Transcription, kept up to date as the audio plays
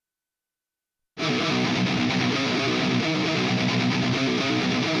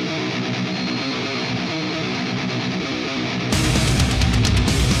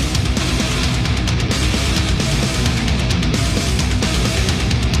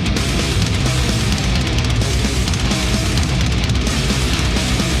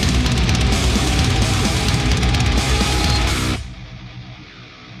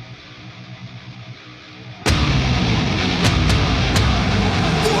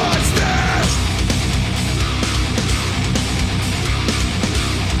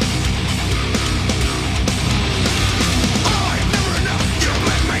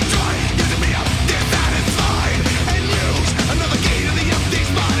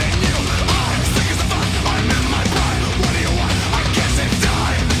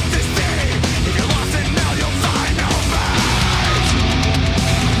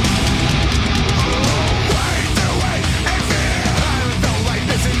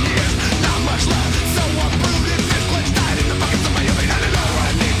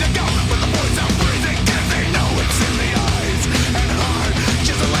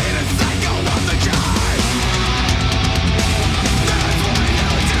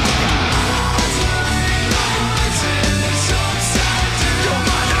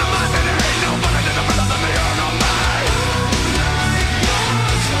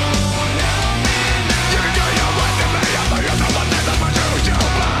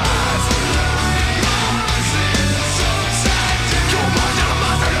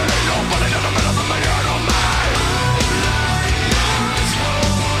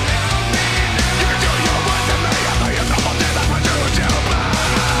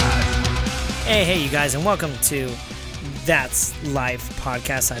Hey, you guys, and welcome to That's Life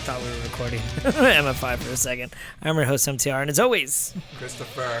podcast. I thought we were recording MF5 for a second. I'm your host, MTR, and as always,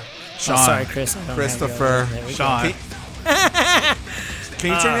 Christopher. Sean. Oh, sorry, Chris. Christopher. Sean.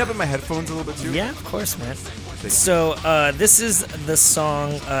 Can you turn me up in my headphones a little bit too? Yeah, of course, man. So, this is the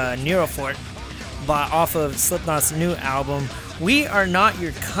song Neurofort off of Slipknot's new album, We Are Not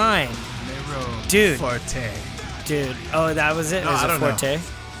Your Kind. Dude. Forte. Dude. Oh, that was it? No, It was I a don't Forte?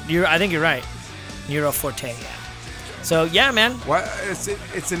 I think you're right. Neurofort, yeah. So, yeah, man.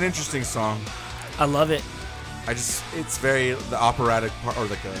 It's an interesting song. I love it. It's very the operatic part, or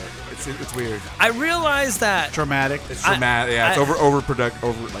it's weird. I realized that. Dramatic. It's dramatic. It's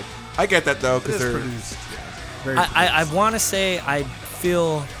overproductive. I get that though because they're produced. I want to say I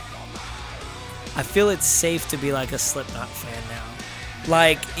feel it's safe to be like a Slipknot fan now.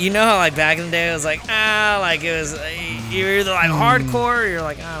 Like, you know how like back in the day it was like it was you're either like hardcore or you're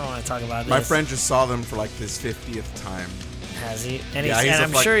like, I don't want to talk about this. My friend just saw them for like his 50th time. Has he? And, and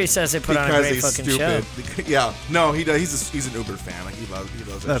I'm sure he says they put on a great fucking show. Yeah, no, he does. He's an Uber fan. Like he loves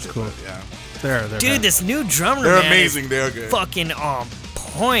that That's shit, cool. But, yeah, Dude, they're bad. this new drummer, they're man, amazing. They're good. Fucking on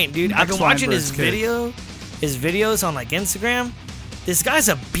point, dude. I've been watching his videos on like Instagram. This guy's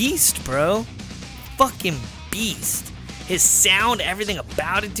a beast, bro. Fucking beast. His sound, everything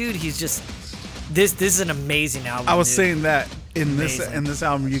about it, dude. He's just this is an amazing album. I was dude. saying that in this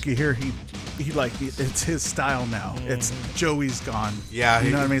album you can hear he it's his style now. It's Joey's gone. Yeah,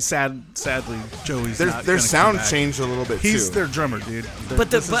 you know what I mean. Sadly, Joey's their sound changed a little bit. He's too. their drummer, dude.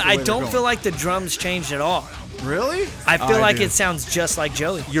 But I don't feel like the drums changed at all. Really? I feel like it sounds just like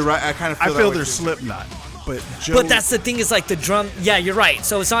Joey. You're right. I kind of feel they're Slipknot. But that's the thing, is like the drum. Yeah, you're right.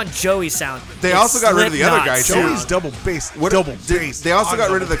 So it's not Joey's sound. They also got rid of the other guy too. Joey's double bass. They also got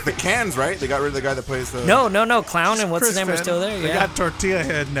rid of the cans, right? They got rid of the guy that plays the. No. Clown and what's his name are still there. They got Tortilla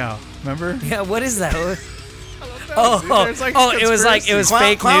Head now. Remember? Yeah. What is that? It was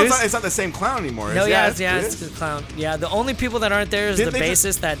fake news. It's not the same Clown anymore. No, it's the Clown. Yeah, the only people that aren't there is the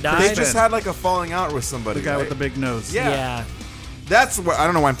bassist that died. They just had like a falling out with somebody. The guy with the big nose. Yeah. That's what I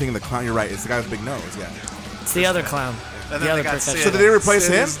don't know why I'm thinking the Clown. You're right. It's the guy with the big nose. Yeah. It's the other Clown. The other person. So did they replace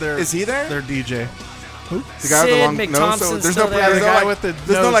him? Is he there? Their DJ. Who? The guy with the long nose. So there's no the guy with the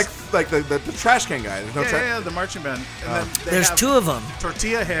nose. the trash can guy. There's no the marching band. And there's two of them.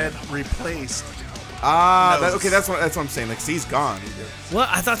 Tortilla Head replaced. Okay. That's what I'm saying. Like, he's gone. Well,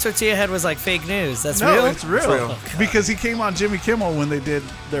 I thought Tortilla Head was like fake news. That's real. No, it's real. Oh, because he came on Jimmy Kimmel when they did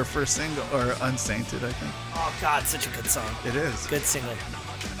their first single, or Unsainted, I think. Oh God, such a good song. It is good single.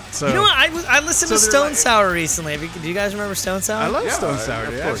 So, you know what? I listened to Stone Sour recently. Do you guys remember Stone Sour? I love Stone Sour.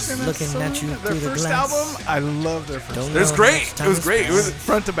 Of course. Looking at you through the glass. Their first album, I love their first album. It was great. It was great. It was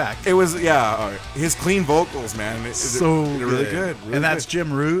front to back. It was his clean vocals, man. They're really good. Really and that's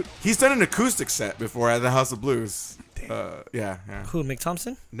Jim Root. He's done an acoustic set before at the House of Blues. Yeah. Who? Mick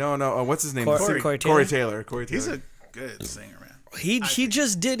Thompson? No. What's his name? Corey Taylor. He's a good singer, man. He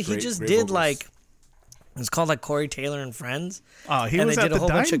just did like. It's called like Corey Taylor and Friends. Oh, he was at the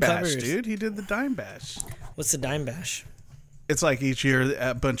Dime Bash, dude. He did the Dime Bash. What's the Dime Bash? It's like each year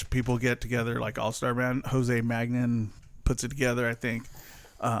a bunch of people get together, like All-Star Band. Jose Magnin puts it together, I think.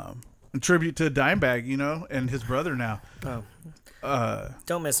 In tribute to Dimebag, and his brother now. Oh.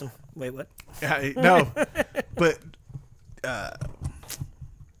 Don't miss him. Wait, what? No. But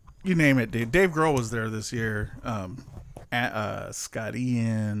you name it, dude. Dave Grohl was there this year. Scott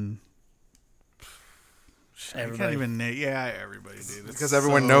Ian. Everybody. I can't even name. Yeah, everybody, dude. Because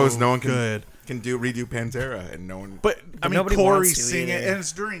everyone knows no one can redo Pantera, and no one. But I mean, Corey's singing, and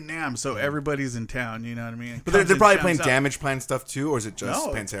it's during NAMM, so everybody's in town. You know what I mean? But they're probably playing Damage Plan stuff too, or is it just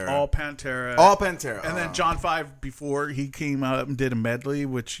Pantera? All Pantera. All Pantera. And then John 5 before he came out and did a medley,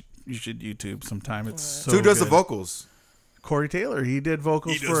 which you should YouTube sometime. It's so who does good. the vocals? Corey Taylor. He did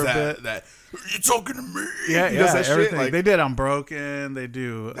vocals for a bit. You're talking to me. Yeah, he does that everything. Shit? They did Unbroken. They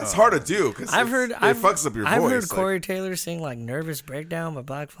do. That's hard to do because I've heard fucks up your voice. I've heard Corey Taylor sing like "Nervous Breakdown" by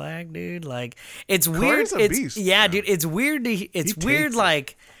Black Flag, dude. Like it's Corey's weird. A beast, dude. It's weird. It's weird.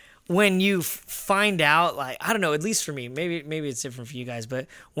 Like when you find out, like I don't know. At least for me, maybe it's different for you guys. But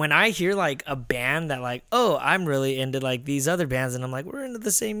when I hear like a band that like, oh, I'm really into like these other bands, and I'm like, we're into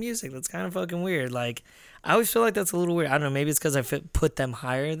the same music. That's kind of fucking weird. Like. I always feel like that's a little weird. I don't know. Maybe it's because I put them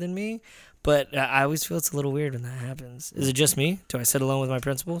higher than me, but I always feel it's a little weird when that happens. Is it just me? Do I sit alone with my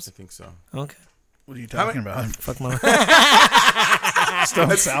principles? I think so. Okay. What are you talking about? Fuck my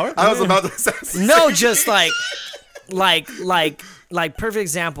Stone Sour? I was about to say. No, just like perfect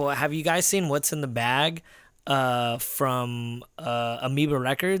example. Have you guys seen What's in the Bag from Amoeba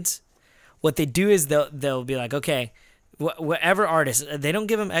Records? What they do is they'll be like, okay, whatever artist, they don't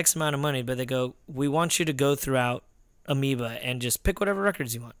give them X amount of money, but they go, we want you to go throughout Amoeba and just pick whatever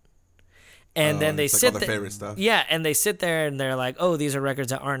records you want. And then they sit there. Favorite stuff. Yeah, and they sit there and they're like, oh, these are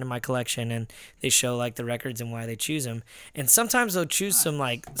records that aren't in my collection, and they show like the records and why they choose them. And sometimes they'll choose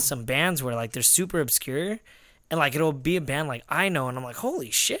some bands where like they're super obscure, and like it'll be a band like I know, and I'm like, holy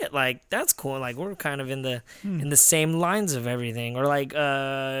shit, like that's cool. Like we're kind of in the same lines of everything. Or like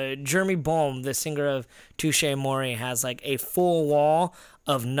Jeremy Boehm, the singer of Touche Amore, has like a full wall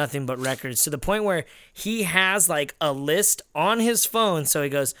of nothing but records, to the point where he has like a list on his phone. So he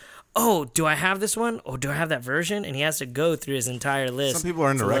goes, oh, do I have this one? Oh, do I have that version? And he has to go through his entire list. Some people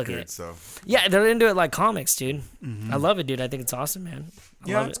are into records, so. Yeah, they're into it like comics, dude. I love it, dude. I think it's awesome, man.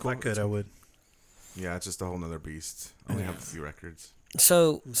 I love it's it. cool. If I could, I would. Yeah, it's just a whole nother beast. I only have a few records.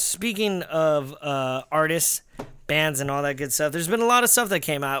 So, speaking of artists, bands, and all that good stuff, there's been a lot of stuff that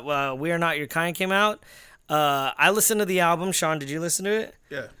came out. We Are Not Your Kind came out. I listened to the album. Sean, did you listen to it?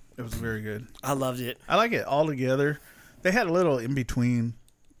 Yeah, it was very good. I loved it. I like it all together. They had a little in between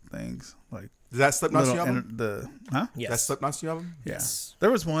things, like Is that Slipknot's new album? Yes. That's Slipknot's new album? Yeah. Yes. There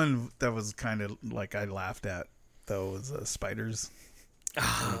was one that was kind of like I laughed at, though, was Spiders.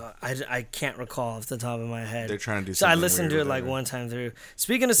 I can't recall off the top of my head. They're trying to do So something I listened to weird it like with one time through.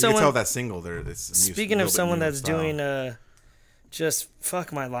 Speaking of You can someone, tell that single there. It's speaking a of little bit someone new that's style. doing just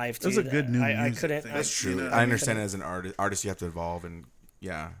fuck my life, dude. It was a good new I music couldn't. thing. That's true. You know, I understand it as an artist, you have to evolve, and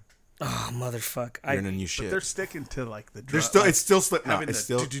yeah, Oh motherfuck! you're in a new But shit. they're sticking to like the. There's still, it's still Slipknot. having It's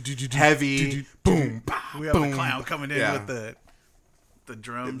the still heavy. Boom. We have boom. a clown coming in Yeah. with the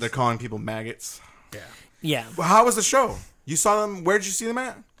drums. They're calling people maggots. Yeah. Yeah. Well, how was the show? You saw them? Where did you see them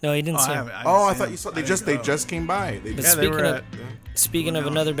at? No, he didn't Oh, see I him. haven't- I Oh, I didn't see thought them. you saw. I They didn't just go. came by. They But just, Yeah, they were speaking of at. speaking of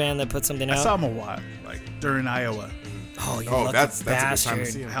another band that put something I out. saw them a lot, like during Iowa. Oh, you oh, lucky that's a good time bastard.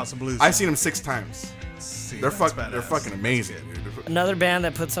 to see them. House of Blues. I've seen them 6 times. See, They're that's They're badass. fucking amazing, dude. Another band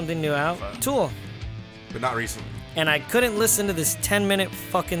that put something new out. Tool. But not recently. And I couldn't listen to this 10-minute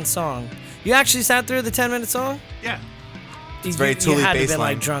fucking song. You actually sat through the 10-minute song? Yeah. It's very you Tool-y had to bass been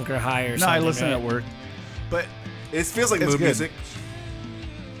like line. drunk or high or No, something. I listened right? at work, but It feels like It's mood good. music.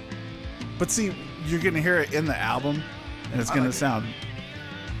 see, you're gonna hear it in the album, and it's gonna like it. sound.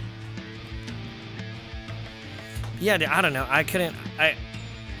 Yeah, dude, I don't know. I couldn't.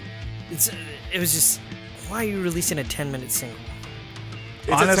 It was just. Why are you releasing a 10-minute single? It's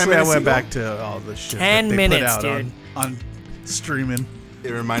a Honestly, 10-minute I went single. back to all the shit 10 that they minutes, put out dude. on streaming.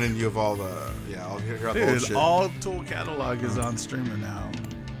 It reminded you of all the all the old Dude, shit. all Tool catalog is on streaming now.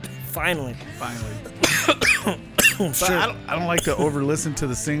 Finally. Finally, but Sure. I don't like to over listen to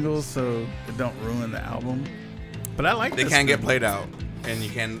the singles, so it don't ruin the album. But I like They this can get thing. played out, and you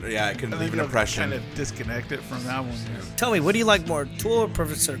can it can I leave think an I've impression. Kind of disconnect it from the album. Tell me, what do you like more, Tool or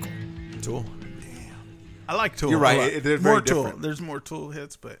Perfect Circle? Tool. I like Tool. You're right, a lot. they're very more Tool. different. There's more Tool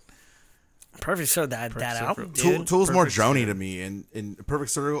hits, but Perfect Circle, that Circle. album, dude. Tool's more Perfect drony Circle. to me, and in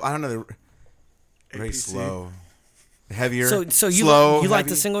Perfect Circle, I don't know, they're very APC. slow, heavier. So you slow, you like heavy.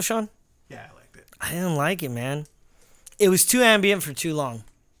 the single, Sean? yeah, I liked it. I didn't like it, man. It was too ambient for too long.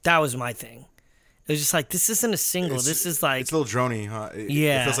 That was my thing. It was just like, this isn't a single. This is like, It's a little drony, huh? It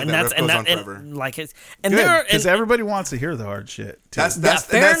yeah, feels like and that that's riff and goes that on forever. and like it's and Good, there because and, everybody wants to hear the hard shit. Too.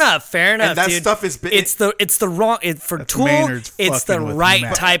 fair enough, fair enough. And that dude. stuff is it's the wrong for That's Tool. Maynard's It's the fucking with right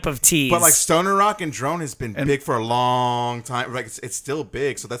Matt. type of tease. But like stoner rock and drone has been big for a long time. Like it's still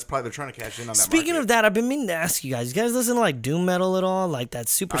big, so that's probably they're trying to cash in on that. Speaking market. of that, I've been meaning to ask you guys. You guys listen to like doom metal at all? Like that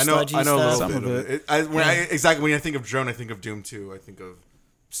super I know sludgy a stuff? little Some bit of of it. it. Exactly when I think of drone, I think of doom too. I think of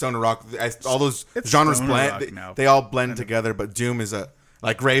stoner rock. All those It's genres stoner blend. rock now. They all blend together. But doom is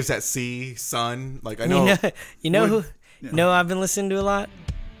like Graves at Sea, Sun. Like I know. You know who? Would- You know who I've been listening to a lot?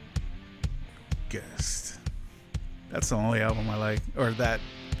 Guest. That's the only album I like, or that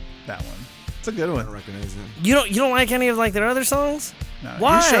one. It's a good I one. don't recognize it. You don't like any of like their other songs? No,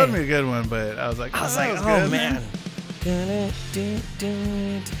 Why? You showed me a good one, but I was like, I was that like, was oh good, man.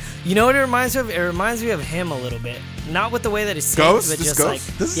 You know what it reminds me of? It reminds me of him a little bit. Not with the way that he sings, Ghost? but This just Ghost?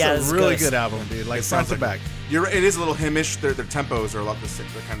 like This is yeah, a this is really Ghost. good album, dude. Like It front sounds to like back. It is a little hymnish. Their tempos are a lot the same.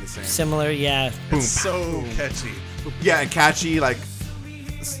 They're kind of the same. Similar, yeah. Boom, It's so catchy. Yeah, and catchy. Like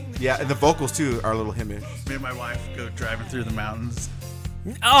yeah, and the vocals too are a little hymnish. Me and my wife go driving through the mountains.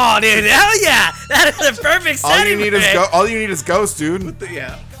 Oh, dude, hell yeah! That is the perfect All setting. you need is for it. All you need is Ghost, dude. With this right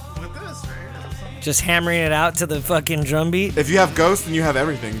here. Just hammering it out to the fucking drum beat. If you have Ghost, then you have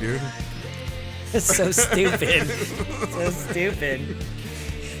everything, dude. It's so stupid. So stupid.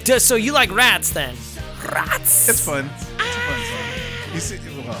 So you like Rats then? Rats. It's fun. It's a fun song. You see,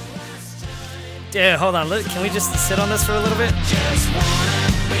 well, Dude, hold on. Can we just sit on this for a little bit? Just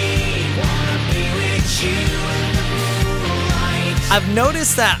wanna be with you. I've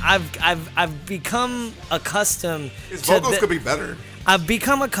noticed that I've become accustomed. His vocals could be better. I've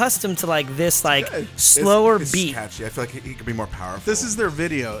become accustomed to like this slower it's beat. Catchy. I feel like he could be more powerful. This is their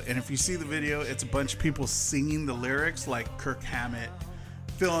video, and if you see the video, it's a bunch of people singing the lyrics like Kirk Hammett,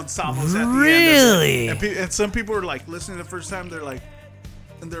 Phil Anselmo's at the Really? end of it. And some people are like listening the first time. They're like,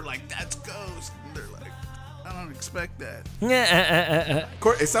 "That's Ghost." And they're like, "I don't expect that." Yeah.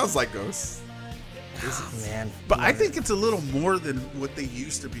 It sounds like Ghost. Man. But I think it's a little more than what they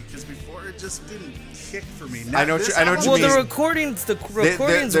used to be, because before it just didn't kick for me. Now, I know what you Well, mean. the recordings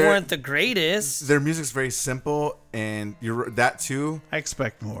weren't the greatest. Their music's very simple, and that too. I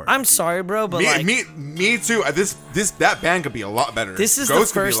expect more. I'm sorry, bro, but me too. That band could be a lot better. This is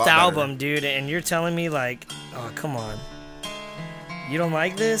Ghost the first album, dude, and you're telling me like, oh, come on. You don't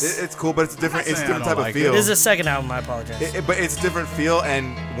like this? It's cool, but it's a different type of feel. This is the second album. I apologize. But it's a different feel,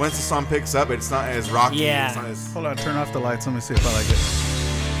 and once the song picks up, it's not as rocky. Yeah. It's not as, Hold on, turn off the lights. Let me see if I like it.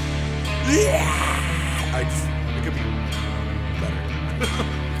 Yeah. It could be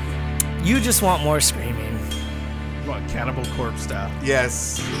better. You just want more screaming. What, Cannibal Corpse style?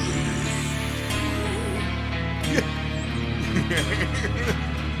 Yes.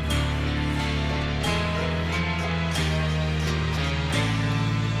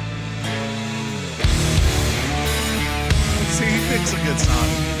 See, he picks a good song.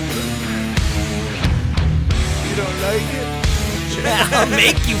 You don't like it? I'll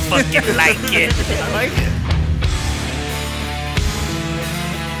make you fucking like it. I like it.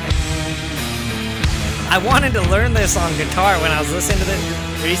 I wanted to learn this on guitar when I was listening to this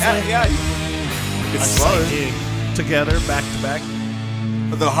recently. Yeah. It's slow. Dude. Together, back to back.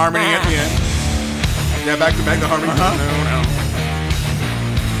 The harmony at the end. Yeah, back to back, the harmony. No.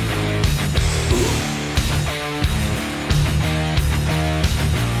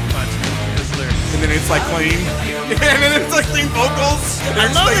 And then it's like clean. And then it's like clean vocals. I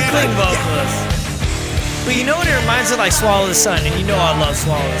love the clean vocals. But you know what it reminds me of? Like Swallow the Sun, and you know I love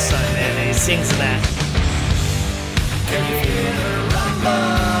Swallow the Sun, man, and he sings that.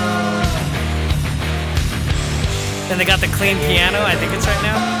 And they got the clean piano, I think it's right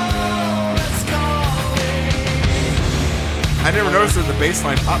now. I never noticed there's a bass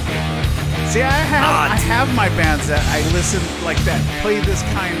line pop. See, I have my bands that I listen like that, play this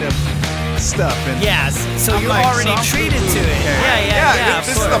kind of stuff. And Yes, so I'm you're like, already soft treated to it. Yeah,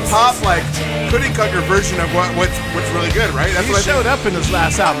 this is the pop cookie cutter version of what's really good, right? That's he what showed up in his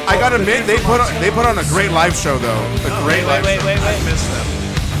last album. I gotta admit, they put on a great live show though. Wait. I missed them.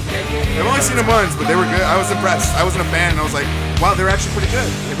 I've only seen them once, but they were good. I was impressed. I wasn't a fan, and I was like, wow, they're actually pretty good.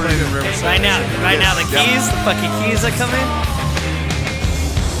 They're pretty good. Right now, the keys, the fucking keys that come in.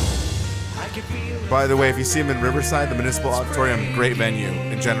 By the way, if you see them in Riverside, the Municipal Auditorium, great venue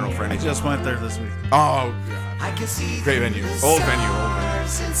in general for I anything. just went there this week. Oh, God. Great venue. Old venue.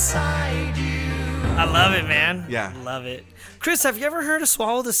 I love it, man. Yeah. Love it. Chris, have you ever heard of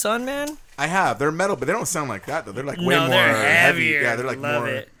Swallow the Sun, man? I have. They're metal, but they don't sound like that, though. They're like way more they're heavy. heavier. Yeah, they're like love more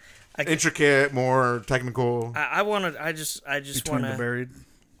it. intricate, more technical. I just Between want the Buried.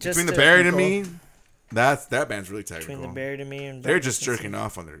 Between the Buried and Me, that band's really technical. Between the Buried and Me and they're just jerking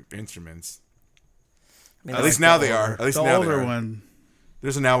off on their instruments. I mean, At least now they are. At least The now they older are. one,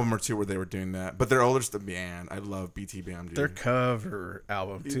 There's an album or two where they were doing that, but their older's the band. I love BT Bam, dude. their cover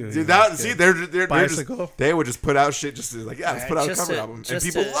album too. Dude, they're Bicycle? just, they would just put out shit just to, like, yeah, let's put out a just cover to- album, and just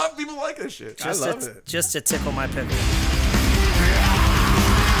people to- like this shit. I love it. Just to tickle my pickle.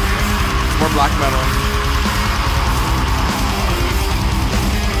 More black metal.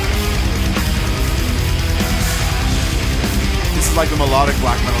 This is like the melodic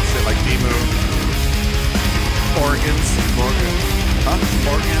black metal shit, like Demu. Organs. Huh?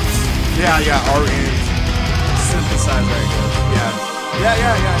 Organs. Yeah, organs. Synthesizer. Yeah.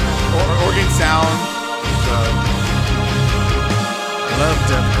 Organ sound. I love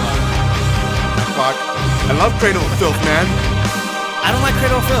Death Rock. Fuck. I love Cradle of Filth, man. I don't like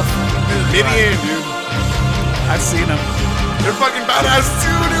Cradle of Filth. Midian, dude. I've seen them. They're fucking badass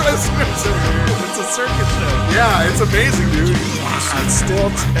too, dude. It's a circus show. Yeah, it's amazing, dude. On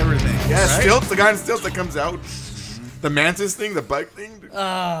stilts, everything. Yeah, right? Stilts, the guy in Stilts that comes out. The Mantis thing, the bike thing. Dude.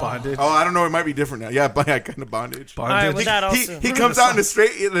 Bondage. Oh, I don't know. It might be different now. Yeah, kind of bondage. All right, with that also. He comes out in a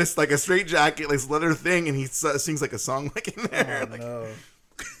straight jacket, like leather thing, and he sings like a song like in there. Oh, no.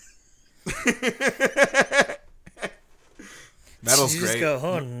 Metal's You great. just go,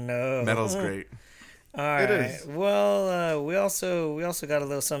 oh no. Metal's great. All right. is. Well, we also got a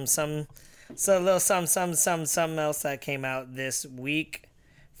little something else that came out this week.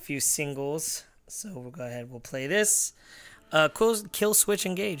 A few singles. So we'll go ahead. We'll play this. Kill Switch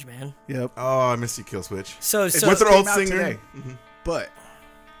Engage, man. Yep. Oh, I miss you, Kill Switch. So What's their old Came out singer? today. but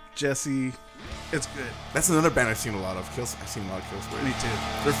Jesse, it's good. That's another band I've seen a lot of. I've seen a lot of Kill Switch. Me too.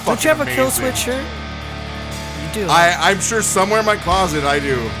 They're fucking Don't you have a amazing. Kill Switch shirt? You do. I'm sure somewhere in my closet I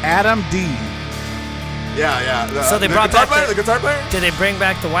do. Adam D. Yeah. So they brought guitar back player, the guitar player. Did they bring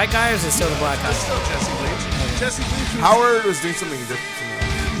back the white guy, or is it still the black guy? Still Jesse Leach. Jesse Leach. Howard was doing something different.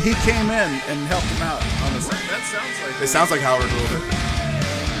 He came in and helped him out on this. That sounds like It sounds like Howard a little bit.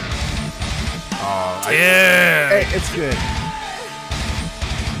 Yeah. Hey, it's good.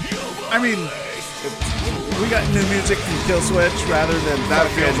 I mean, we got new music from Kill Switch rather than That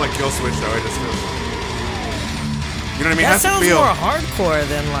feels like Kill Switch though. It just feels. You know what I mean? That It has to sounds feel. more hardcore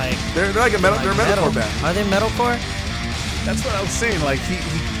than like. They're like a metal. They're a metalcore band. Are they metalcore? That's what I was saying. Like he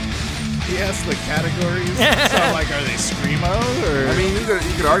has the categories. So like, are they screamo or? I mean, you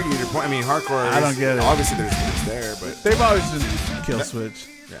could argue your point. I mean, hardcore. I don't get it. Obviously, it's there, but They've always been Kill Switch.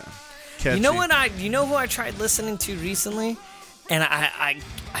 yeah. Catchy. You know who I tried listening to recently, and I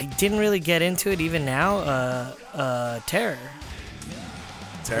didn't really get into it even now. Terror.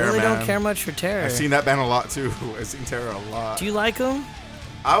 Terror, I really man. don't care much for Terror. I've seen that band a lot too. I've seen Terror a lot. Do you like them?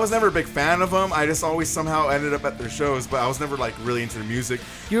 I was never a big fan of them. I just always somehow ended up at their shows, but I was never like really into their music.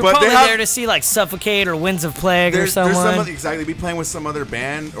 You were but probably there to see like Suffocate or Winds of Plague or someone. There's some other, exactly. Be playing with some other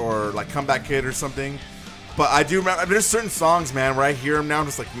band or like Comeback Kid or something. But I do remember there's certain songs, man, where I hear them now, I'm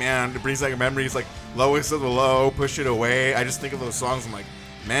just like, man, it brings like memories, like Lowest of the Low, Push It Away. I just think of those songs. I'm like,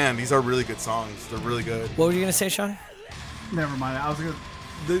 man, these are really good songs. They're really good. What were you gonna say, Sean? Never mind. I was gonna.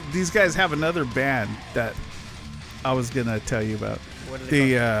 These guys have another band that I was gonna tell you about. What are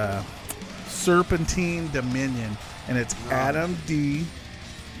they called? Serpentine Dominion, and it's Adam D.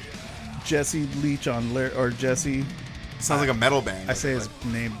 Jesse Leach on or Jesse. Sounds like a metal band. I say his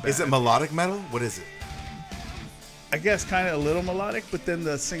name. Is it melodic metal? What is it? I guess kind of a little melodic, but then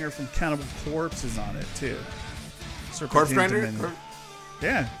the singer from Cannibal Corpse is on it too. Corpse Grinder? Dominion.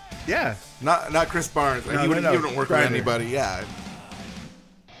 Yeah. Not Chris Barnes. No, you wouldn't work Grinder. with anybody. Yeah.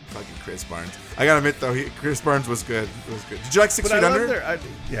 Fucking Chris Barnes. I gotta admit though, Chris Barnes was good. It was good. Did you like 6 But Feet I love Under?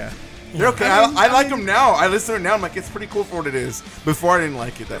 yeah. They're okay. I like them now. I listen to it now. I'm like, it's pretty cool for what it is. Before I didn't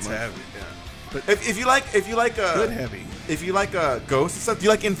like it that It's much. heavy. Yeah. But If you like good heavy. if you like Ghost and stuff, do you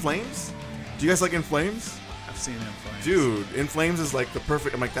like In Flames? Do you guys like In Flames? I've seen him play. Dude, In Flames is like the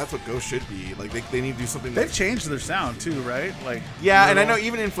perfect. I'm like, that's what Ghost should be. Like they need to do something. They've changed their sound too, right? Like Yeah, and I know little-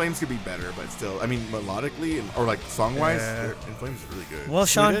 even In Flames could be better, but still, I mean, melodically or like song wise, Yeah. In Flames is really good. Well,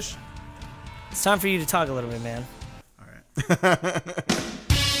 Sean, Swedish? it's time for you to talk a little bit, man. All right.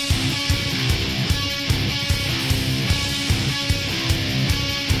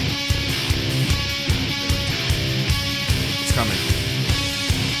 It's coming.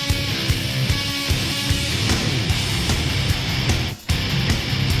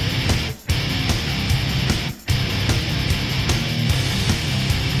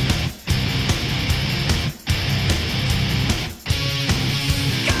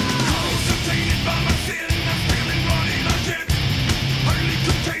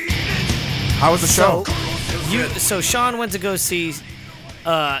 How was the show? So Sean went to go see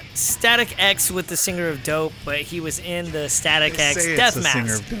Static X with the singer of Dope, but he was in the Static They X say Death it's the singer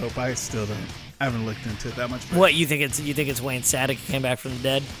Mask. of Dope. I still don't. I haven't looked into it that much. But What you think it's Wayne Static who came back from the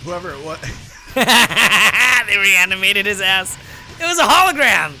dead? Whoever it was. They reanimated his ass. It was a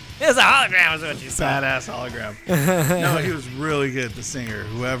hologram. It was a hologram, is what you said. Badass hologram. No, he was really good, the singer.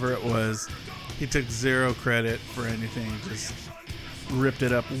 Whoever it was, he took zero credit for anything. Just ripped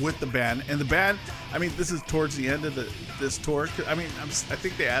it up with the band. And the band, I mean, this is towards the end of this tour. I mean, I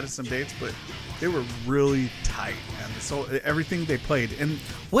think they added some dates, but they were really tight, man. So everything they played. And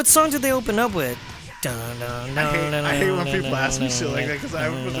What song did they open up with? Dun, dun, dun, I hate when people ask me dun, shit like that because I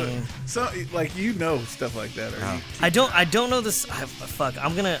dun, was dun. so like stuff like that. Or I don't know this. Fuck. I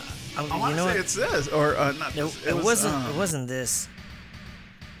want You know to say what? it's this or not. It, This. it was, wasn't. It wasn't this.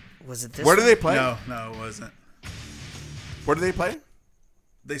 Was it this? Where do one? they play? No, it wasn't. Where do they play?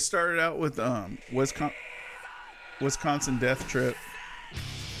 They started out with Wisconsin Death Trip,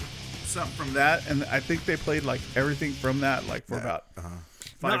 something from that, and I think they played like everything from that, like for about No,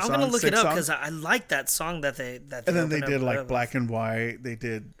 5 I'm songs, gonna look it 6 up songs. because I like that song that they. And then they opened did up like with. Black and White. They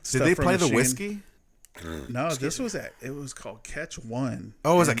did. Did Stuff they from play the Machine. whiskey? No, this was it. It was called Catch One.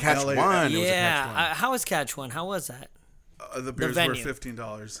 Oh, it was a in Catch LA. One. It was a Catch One. Yeah. How was Catch One? How was that? The beers were venue.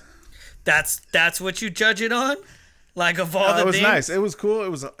 $15. That's what you judge it on. Like of all the it was things? nice. It was cool. It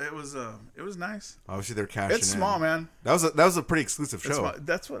was nice. Obviously, they're cashing It's in. small, man. That was a pretty exclusive show.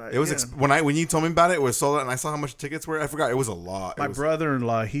 That's what I. It was when you told me about it, it was sold out, and I saw how much tickets were. I forgot it was a lot. My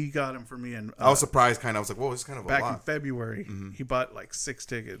brother-in-law, he got them for me, and I was surprised. Kind of, I was like, "Whoa, this is kind of a lot." Back in February, he bought like 6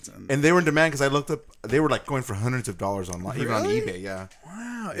 tickets, and they were in demand because I looked up. They were like going for hundreds of dollars online, even on eBay. Yeah.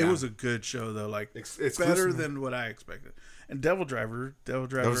 Wow, Yeah. It was a good show though. Like It's better than what I expected. And Devil Driver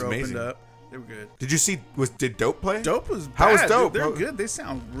was amazing. opened up. They were good. Did you see? Did Dope play? Dope was bad. How was Dope? They're good. They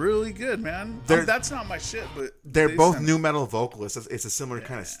sound really good, man. That's not my shit, but they're they both sound, new metal vocalists. It's a similar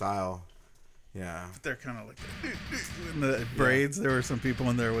kind of style. Yeah. They're kind of like in the braids. There were some people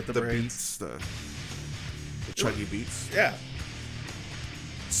in there with the braids. Beats, the chuggy beats. Yeah.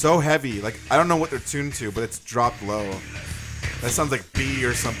 So heavy. Like I don't know what they're tuned to, but it's dropped low. That sounds like B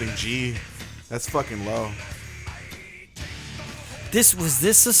or something. G. That's fucking low. Was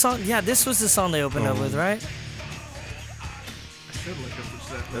this the song? Yeah, this was the song they opened up with, right? I should look up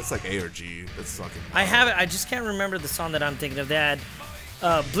the That's like A or G. That's fucking. I have it. I just can't remember the song that I'm thinking of. They had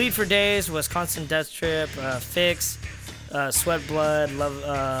Bleed for Days, Wisconsin Death Trip, Fix, Sweat Blood,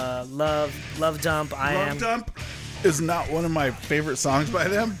 Love Dump, I Am. Love Dump is not one of my favorite songs by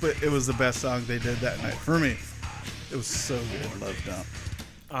them, but it was the best song they did that night for me. It was so good. Love Dump.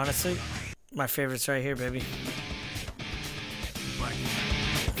 Honestly, my favorite's right here, baby.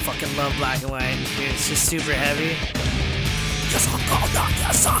 Fucking love Black and White. Dude, it's just super heavy.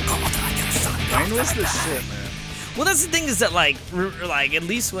 Painless this shit, man. Well, that's the thing is that like at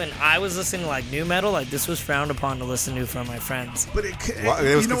least when I was listening to like new metal, like this was frowned upon to listen to from my friends. But it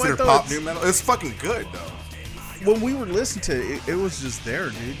was considered pop new metal. It's fucking good though. When we were listening to it, it was just there,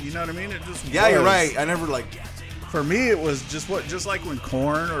 dude. You know what I mean? It just You're right. I never like. For me, it was just like when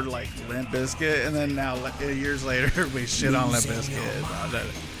Korn or like Limp Bizkit, and then now years later we shit on Limp Bizkit.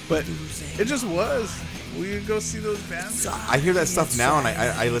 But it just was. We would go see those bands. I hear that stuff now, and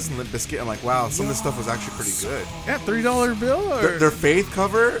I listen to Limp Bizkit. I'm like, wow, some of this stuff was actually pretty good. Yeah, $3 bill. Or... Their Faith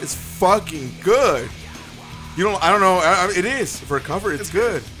cover is fucking good. I don't know. It is for a cover. It's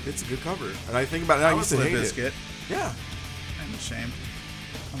good. It's a good cover. And I think about it now. I used to hate it. Yeah. I'm ashamed.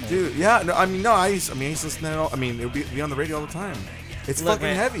 Dude, yeah, no, I used to listen to that all. It would be on the radio all the time. It's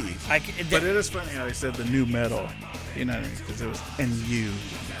fucking heavy. But it is funny how they said the new metal. You know what I mean? Because it was NU.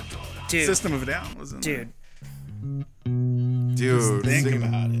 Dude. System of a Down was in there. Dude, think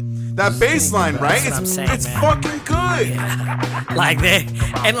about it. That bass line, right? It's fucking good. Yeah. Like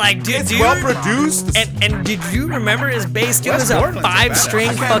dude, well produced. And did you remember his bass? Dude, it was a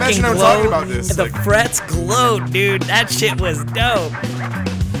 5-string fucking glow. The frets glowed, dude. That shit was dope.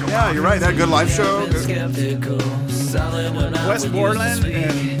 Yeah, you're right. That good live show. Wes Borland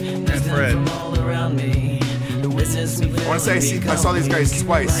and Fred. I want to say I saw these guys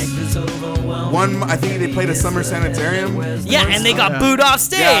twice. One, I think they played a summer sanitarium. Yeah, and they got booed off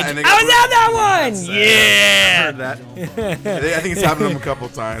stage. Yeah, and I was at that one. Yeah. I heard that. I think it's happened to them a couple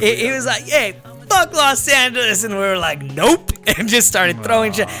times. He was like, "Hey, fuck Los Angeles," and we were like, "Nope," and just started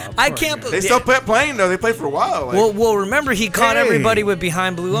throwing shit. I can't believe they still playing though. They played for a while. Well, remember he caught everybody with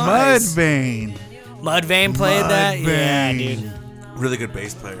Behind Blue Eyes. Mudvayne played that. Yeah, dude. Really good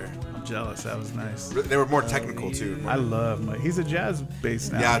bass player. Jealous. That was nice. They were more technical too. I love Mike. He's a jazz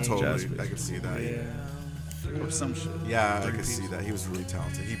bass now. Yeah, totally. I can see that. Yeah. Or some shit. Yeah, I can see that. He was really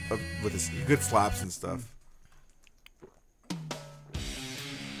talented. He with his good slaps and stuff.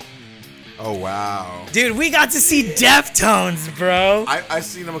 Oh wow, dude, we got to see Deftones, bro. I've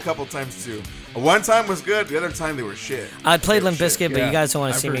seen them a couple times too. One time was good. The other time they were shit. I played Limp Bizkit, but you guys don't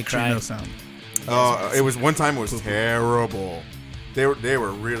want to see me cry. Oh, it was one time. It was terrible. They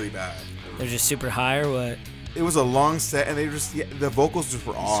were really bad. They're just super high or what? It was a long set, and the vocals just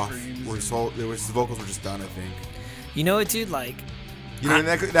were off. The vocals were just done. I think. You know what, dude? Like,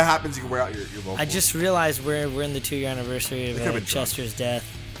 that happens. You can wear out your vocals. I just realized we're in the 2-year anniversary of Chester's death.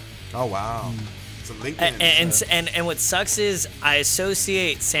 Oh wow. It's a Lincoln. And what sucks is I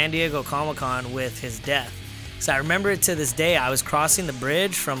associate San Diego Comic-Con with his death. So I remember it to this day. I was crossing the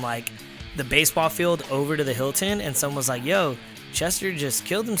bridge from like the baseball field over to the Hilton, and someone was like, "Yo, Chester just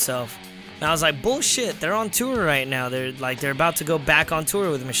killed himself." And I was like, bullshit, they're on tour right now. They're about to go back on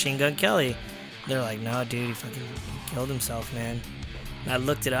tour with Machine Gun Kelly. They're like, no, dude, he fucking killed himself, man. And I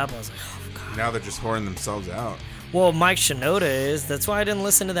looked it up. I was like, oh, God. Now they're just whoring themselves out. Well, Mike Shinoda is. That's why I didn't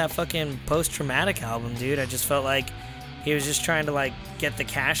listen to that fucking Post-Traumatic album, dude. I just felt like he was just trying to, like, get the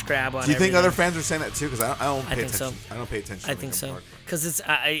cash grab on Do you think everything. other fans are saying that, too? Because I don't pay attention. So. I don't pay attention. I think so. Because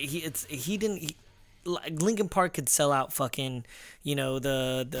he didn't... Linkin Park could sell out fucking, what's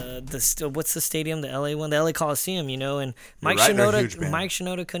the stadium, the LA one, the LA Coliseum, and Mike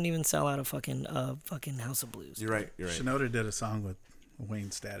Shinoda couldn't even sell out a fucking House of Blues. You're right. Shinoda did a song with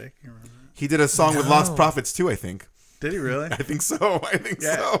Wayne Static. You remember that? He did a song with Lost Prophets too, I think. Did he really? I think so.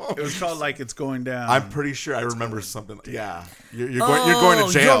 So. It was called like It's Going Down. I'm pretty sure I remember something. Yeah. You're going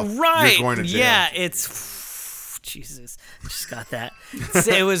to jail. You're right. You're going to jail. Yeah, it's... Jesus. Just got that.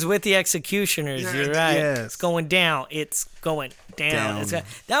 It was with the Executioners. You're right. Yes. It's going down. It's going down.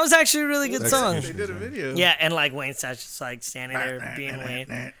 That was actually a really good song. They did a video. Yeah, and like Wayne Static just like standing there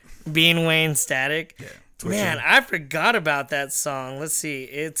being Wayne Static. Yeah. Man, I forgot about that song. Let's see.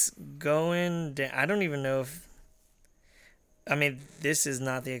 It's going down. I don't even know if... I mean, this is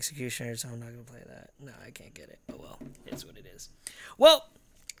not the Executioners, so I'm not going to play that. No, I can't get it. Oh, well. It's what it is. Well,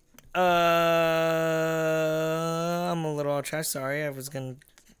 I'm a little off track. Sorry. I was going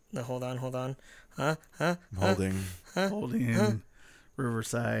to... Hold on. Holding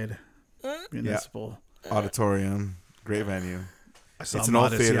Riverside Municipal Auditorium. Great venue. I saw It's an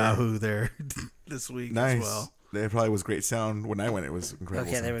old theater. Matisyahu there this week Nice. as well. There probably was great sound when I went. It was incredible.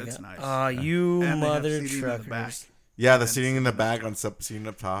 Okay, there we It's go. nice. Oh, you And they have mother seating in the back. truckers. Yeah, the seating in the back on seating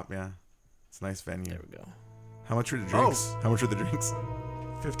up top. Yeah, it's a nice venue. There we go. How much were the drinks? How much were the drinks?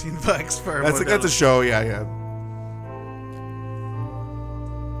 $15 for That's a show. Yeah.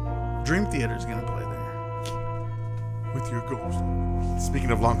 Dream Theater's gonna play there with your ghost.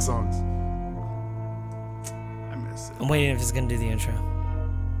 Speaking of long songs, I miss it. I'm waiting if it's going to do the intro.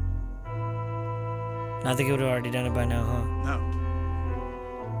 I think it would have already done it by now, huh? No.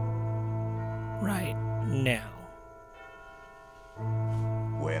 Right now.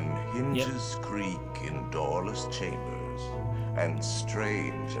 When hinges creak in doorless chambers, and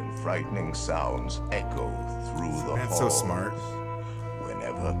strange and frightening sounds echo through the man, halls. so smart.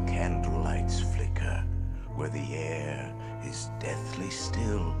 Whenever candlelights flicker, where the air is deathly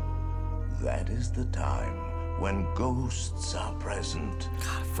still, that is the time when ghosts are present,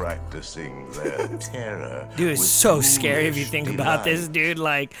 practicing their terror. Dude, it's with so scary if you foolish think about this, delight. dude.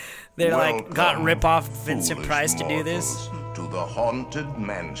 Like, they got Welcome, rip off Vincent foolish Price to do this. mortals, to the haunted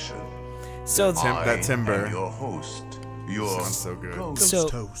mansion. So that timbre. I am your host, your Sounds so good. ghost So-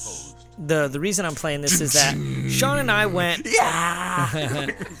 Toast. the reason I'm playing this is that Sean and I went.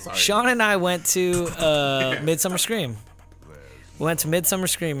 Sean and I went to Midsummer Scream. We went to Midsummer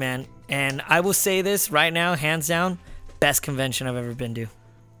Scream, man, and I will say this right now, hands down, best convention I've ever been to.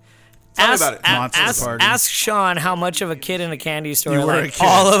 Tell me about it. Monster party. Ask Sean how much of a kid in a candy store. You were like a kid.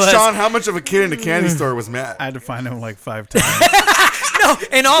 all of us. Sean, how much of a kid in a candy store was Matt? I had to find him like 5 times. No,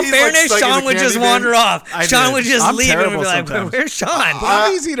 in all He's, like, fairness, stuck in Sean the would just candy bin. wander off. I Sean did. would just I'm leave and terrible be like, sometimes. "Where's Sean?" But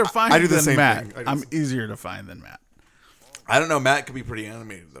I'm easy to find I do the than same Matt. thing. I do I'm the same easier to find than Matt. I don't know. Matt could be pretty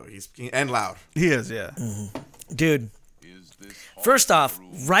animated though. And loud. He is, yeah. Dude, first off,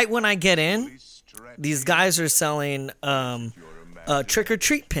 right when I get in, these guys are selling trick or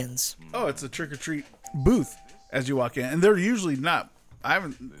treat pins. Oh, it's a trick or treat booth as you walk in, and they're usually not. I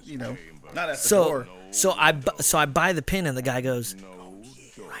haven't, not at the door. So I buy the pin, and the guy goes,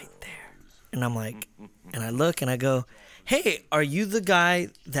 right there, and I'm like, and I look and I go, "Hey, are you the guy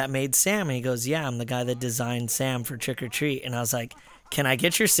that made Sam?" And he goes, "Yeah, I'm the guy that designed Sam for Trick or Treat." And I was like, "Can I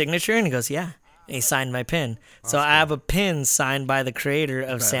get your signature?" And he goes, "Yeah." And he signed my pin. So I have a pin signed by the creator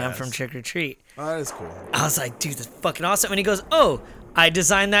of Sam from Trick or Treat. Oh, that is cool. I was like, "Dude, that's fucking awesome." And he goes, "Oh, I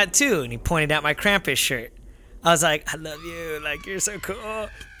designed that too." And he pointed at my Krampus shirt. I was like, "I love you. Like, you're so cool."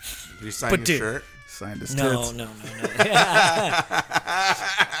 Did you sign But your dude- shirt? Signed his No. tits.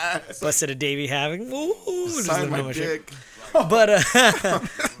 Busted a Davy Having. Ooh, just Sign looking at my shirt. dick.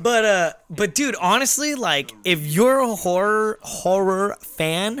 But dude, honestly, like, if you're a horror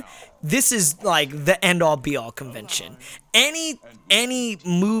fan, this is like the end all be all convention. Any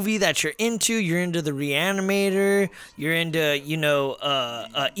movie that you're into the Reanimator, you're into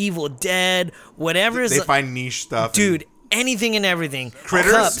Evil Dead, whatever is They find niche stuff. dude. Anything and everything.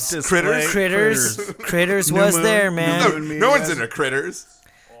 Critters? Cups. Critters? Critters New was Moon. there, New man. Moon. No one's into critters.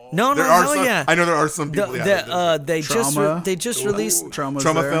 No, There are hell some. yeah. I know there are some people. They Trauma. just released Trauma's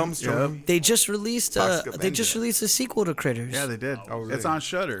Trauma there. films. Yep. Trauma. they just released Toxic a sequel to Critters. Yeah, they did. really? It's on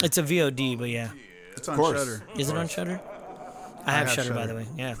Shudder. It's a VOD, but yeah. It's on course. Shudder. Is it on Shudder? I have have Shudder, by Shudder. the way.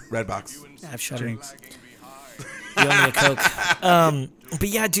 Yeah, Redbox. I have Shudder. Jinx. You owe me a Coke. But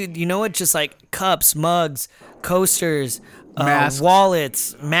yeah, dude, you know what? Just like cups, mugs, coasters, Masks.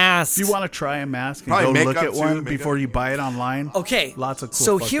 wallets, masks. If you want to try a mask and Probably go look makeup at one too, before you buy it online. Okay. Lots of cool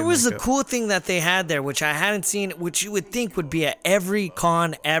So here fucking was the makeup. cool thing that they had there, which I hadn't seen, which you would think would be at every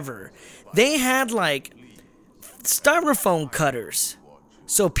con ever. They had like styrofoam cutters.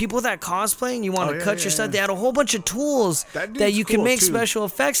 So people that cosplay and you want to cut your stuff, they had a whole bunch of tools that you can make special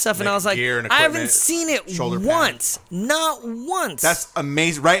effects stuff. And I was like, I haven't seen it once. Not once. That's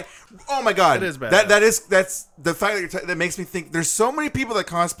amazing, right? Oh my god, it is bad. That's the fact that makes me think. There's so many people that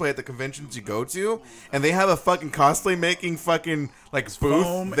cosplay at the conventions you go to, and they have a fucking cosplay making fucking like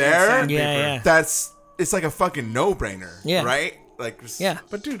booth there. Yeah. It's like a fucking no brainer. Yeah. Right. Like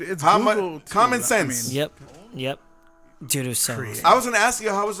But dude, it's how Google much common sense. I mean, Yep. Dude, it was so awesome. I was gonna ask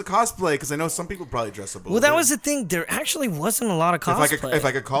you how was the cosplay because I know some people probably dress up. Well, that was the thing. There actually wasn't a lot of cosplay. If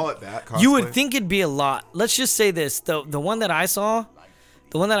I could call it that, cosplay. You would think it'd be a lot. Let's just say this: the one that I saw,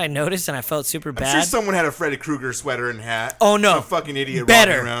 the one that I noticed, and I felt super bad. I'm sure someone had a Freddy Krueger sweater and hat. Oh no, some fucking idiot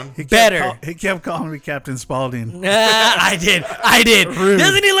better, walking around. He kept calling me Captain Spaulding. I did. Rude.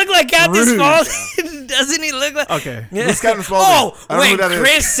 Doesn't he look like Captain Spaulding? Doesn't he look like? Okay. Who's Captain Spaulding? Oh, when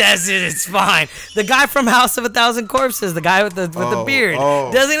Chris says it's fine. The guy from House of a Thousand Corpses, the guy with the beard.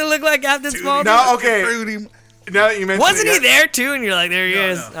 Doesn't he look like Captain Spaulding? No, okay. Now that you mentioned Wasn't he there too? And you're like, there he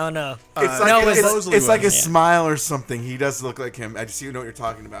is. No. Oh no. It's like a smile or something. He does look like him. I just know what you're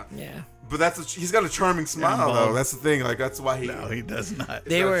talking about. Yeah. But he's got a charming smile though. That's the thing. Like that's why he. No, he does not.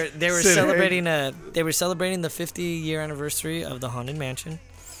 They were celebrating the 50-year anniversary of the Haunted Mansion,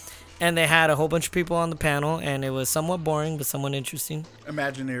 and they had a whole bunch of people on the panel, and it was somewhat boring but somewhat interesting.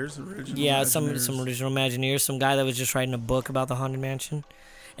 Imagineers, original. Yeah, Imagineers. some original Imagineers. Some guy that was just writing a book about the Haunted Mansion.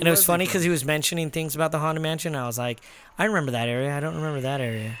 And it was funny because he was mentioning things about the Haunted Mansion. And I was like, I remember that area. I don't remember that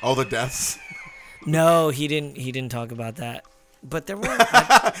area. All the deaths. No, he didn't talk about that. But there were.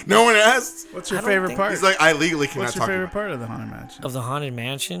 No one asked. What's your favorite part? He's like, I legally cannot What's your talk favorite about part of the Haunted Mansion? Of the Haunted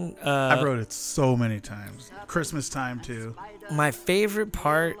Mansion? I wrote it so many times. Christmas time, too. My favorite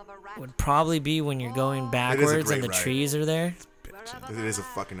part would probably be when you're going backwards and the trees are there. It is a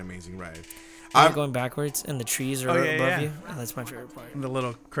fucking amazing ride. I'm going backwards and the trees are above you. Oh, that's my favorite part. And the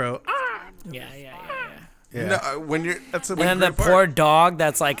little crow. Yeah. No, when you're and then the poor dog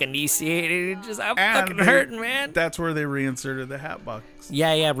that's like emaciated, I'm fucking hurting, man. That's where they reinserted the hat box.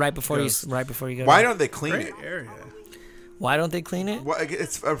 Yeah, right before you go. Why don't they clean Great it? area. Why don't they clean it? Well,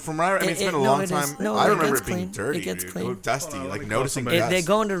 it's from what it's been a long time. I remember it being dirty. It gets clean. It was dusty, like noticing dust. They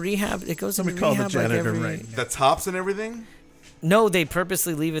go into rehab. It goes into call the rehab janitor like right now. The tops and everything. No, they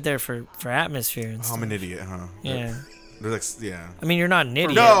purposely leave it there for atmosphere and stuff. I'm an idiot, huh? Yeah. They're like, yeah. I mean, you're not an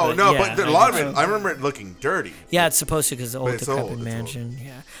idiot. But a lot of it, I remember it looking dirty. Yeah, it's supposed to because the old decrepit mansion.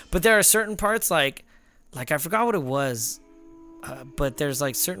 Yeah, but there are certain parts like I forgot what it was, but there's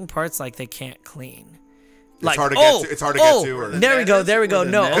like certain parts like they can't clean. Like, it's hard to get to. Or there we go.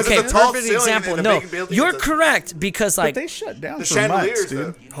 No, okay, perfect example. No, you're correct because like but they shut down the for chandeliers,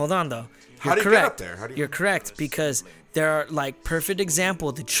 months, dude. Hold on though. How do you get up there? You're correct because there are like perfect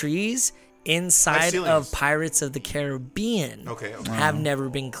example. The trees inside of Pirates of the Caribbean have never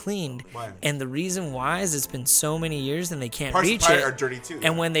been cleaned. Why? And the reason why is it's been so many years and they can't Parts reach of it. Are dirty too.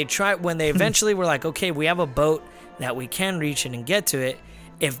 And when they eventually were like, okay, we have a boat that we can reach it and get to it.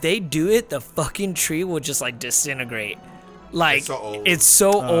 If they do it, the fucking tree will just like disintegrate. Like it's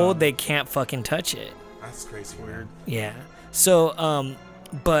so old they can't fucking touch it. That's crazy weird. Yeah. So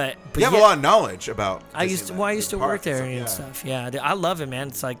but you have a lot of knowledge about. I used to work there and stuff. Yeah, I love it, man.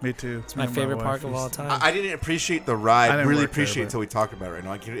 It's like me too. It's my favorite park of all time. I didn't appreciate the ride. I really appreciate it until we talked about it right now.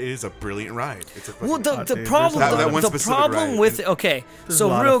 Like, it is a brilliant ride. It's a the problem with it. Okay,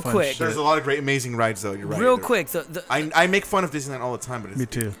 so real quick, there's a lot of great, amazing rides though. You're right. Real quick, I make fun of Disneyland all the time, but me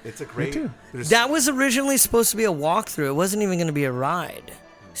too. It's a great. That was originally supposed to be a walkthrough. It wasn't even going to be a ride.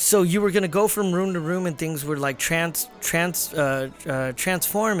 So you were gonna go from room to room and things would like transform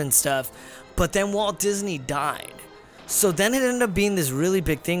and stuff, but then Walt Disney died. So then it ended up being this really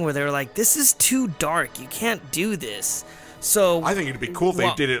big thing where they were like, "This is too dark. You can't do this." So I think it'd be cool if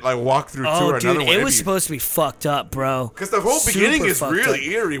they did it like walk through tour another way. It was supposed to be fucked up, bro. Because the whole beginning is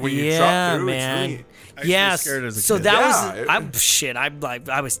really eerie when you drop through. Man. Yeah, so that was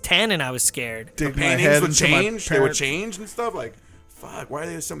I was 10 and I was scared. The paintings would change. They would change and stuff like. Fuck, why are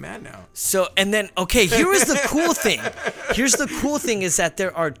they so mad now? So, and then, okay, here was the cool thing. Here's the cool thing is that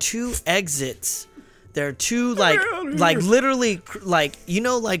there are 2 exits. There are 2, like literally, like, you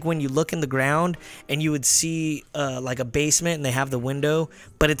know, like when you look in the ground and you would see, like a basement and they have the window,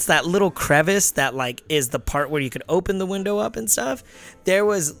 but it's that little crevice that, like, is the part where you could open the window up and stuff. There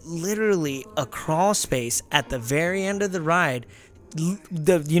was literally a crawl space at the very end of the ride.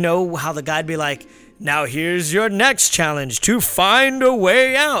 You know how the guy'd be like, now here's your next challenge to find a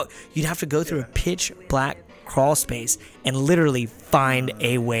way out. You'd have to go through a pitch black crawl space and literally find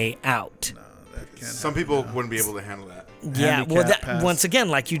a way out. Some people wouldn't be able to handle that. Yeah, well, Handicap pass. once again,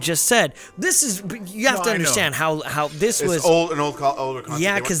 like you just said, this is you have No, to I know. understand how this It's was. older concept.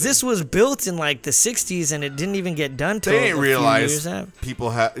 Yeah, They because weren't- this was built in like the '60s, and it didn't even get done till they a didn't few realize years after. people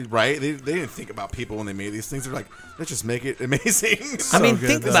had right. They didn't think about people when they made these things. They're like, let's just make it amazing. I mean, good,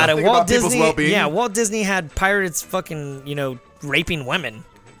 think though. about it. Think Walt about people's Disney, well-being. yeah, Walt Disney had pirates fucking, raping women.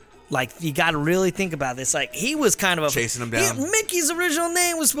 Like, you got to really think about this. Like, he was kind of Chasing them down. Mickey's original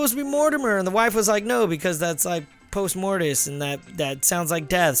name was supposed to be Mortimer, and the wife was like, no, because that's like post mortis, and that sounds like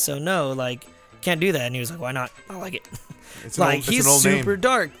death. So no, like, can't do that. And he was like, why not? I like it. It's Like, an he's old super name.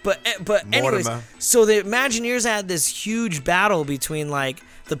 dark. But anyways, Mortimer. so the Imagineers had this huge battle between like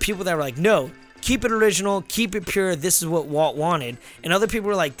the people that were like, no, keep it original, keep it pure. This is what Walt wanted. And other people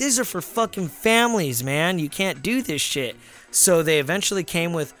were like, these are for fucking families, man. You can't do this shit. So they eventually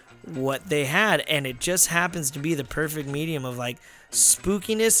came with what they had, and it just happens to be the perfect medium of like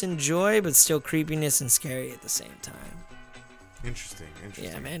spookiness and joy, but still creepiness and scary at the same time. Interesting.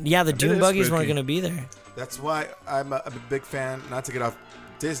 Yeah, man. Yeah, the Dune is buggies weren't spooky. gonna be there. That's why I'm a big fan. Not to get off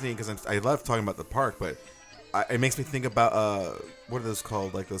Disney because I love talking about the park, but it makes me think about what are those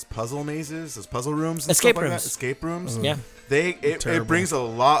called? Like those puzzle mazes, those puzzle rooms, and Escape stuff like rooms. that? Escape rooms. Yeah. It Terrible. brings a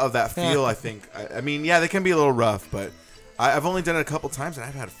lot of that feel. Yeah. I think. I mean, yeah, they can be a little rough, but I've only done it a couple times and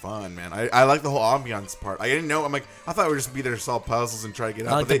I've had fun, man. I like the whole ambiance part. I didn't know. I'm like, I thought we would just be there to solve puzzles and try to get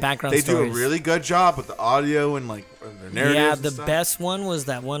out. like but the background they do stories. a really good job with the audio and like their narratives. Yeah, and the stuff. best one was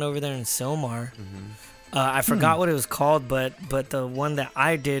that one over there in Silmar. Mm-hmm. I forgot what it was called, but the one that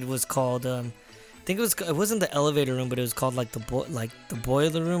I did was called. I think it wasn't the elevator room, but it was called like the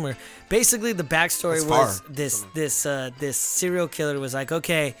boiler room, or basically the backstory That's far. was this serial killer was like,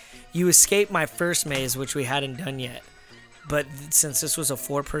 okay, you escaped my first maze, which we hadn't done yet, but since this was a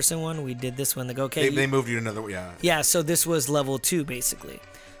 4-person one, we did this one. They go, okay, They moved you to another. Yeah. yeah, so this was level 2 basically.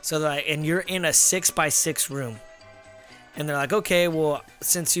 So like, and you're in a 6x6 room, and they're like, okay, well,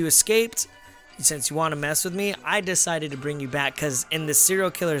 since you escaped, since you want to mess with me, I decided to bring you back, because in the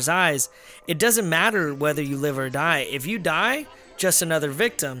serial killer's eyes, it doesn't matter whether you live or die. If you die, just another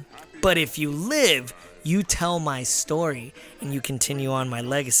victim. But if you live, you tell my story and you continue on my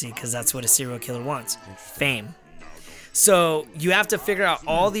legacy, because that's what a serial killer wants. Fame. So you have to figure out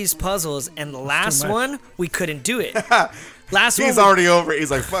all these puzzles, and the last one, we couldn't do it. He's already over it.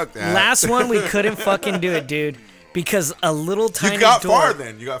 He's like, fuck that. Last one, we couldn't fucking do it, dude. Because a little tiny You got door. far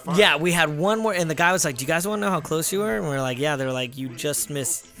then. You got far. Yeah, we had one more, and the guy was like, do you guys want to know how close you were? And we were like, yeah. They're like, you just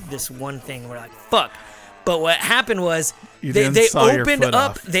missed this one thing. We're like, fuck. But what happened was You they then saw your opened foot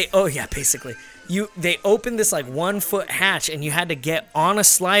up. off. Basically. They opened this like 1-foot hatch, and you had to get on a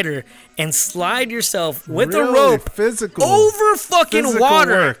slider and slide yourself with a Really rope physical. over fucking Physical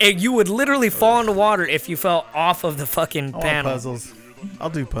water. work. And you would literally fall into water if you fell off of the fucking I want panel. puzzles.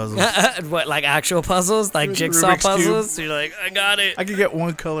 I'll do puzzles. What, like actual puzzles, like Rubik's jigsaw Cube. puzzles? You're like, I got it. I could get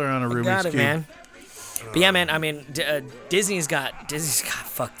one color on a Rubik's Got it, Cube. man. But yeah, man. I mean, Disney's got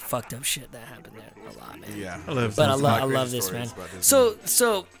fucked up shit that happened there a lot, man. Yeah. I love But I Disney. love this, man.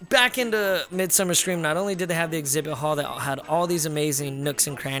 So back into Midsummer Scream. Not only did they have the exhibit hall that had all these amazing nooks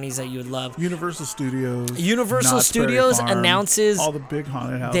and crannies that you would love. Universal Studios. Universal Knott's Berry Studios Farm, announces all the big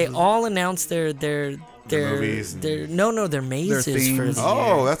haunted houses. They all announced their movies and- their mazes for themes. the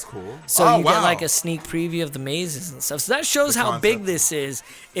Oh, year. that's cool. So oh, you wow. get like a sneak preview of the mazes and stuff. So that shows how big concept. this is.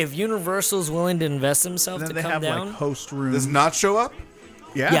 If Universal's willing to invest themselves And to then they come have down, like host rooms. Does not show up?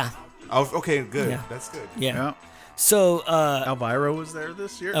 Yeah. yeah, Oh, okay, good. Yeah. That's good. yeah. Yeah. So Elvira was there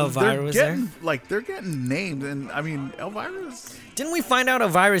this year. Elvira They're was getting, like they're getting named, and I mean Elvira's. didn't we find out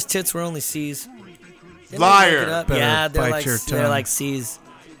Elvira's tits were only C's? Didn't we Liar. look it up? Better Yeah, bite your they're tongue. like C's.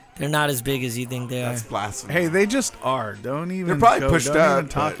 They're not as big as you think they are. That's blasphemy. Hey, they just are. Don't even. They're probably go, pushed don't up. Even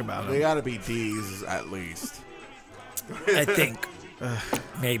talk but about They them. got to be D's at least. I think.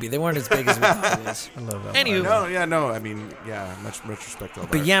 Maybe they weren't as big as we thought it was. I love that. Anywho, No. I mean, yeah, much respect to all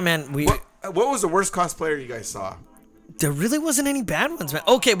but that. yeah, man, What was the worst cosplayer you guys saw? there really wasn't any bad ones, man.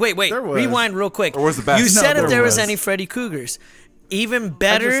 Okay, wait. There was. Rewind real quick. Or was the best? You No, said if there there was was. any Freddy Cougars. Even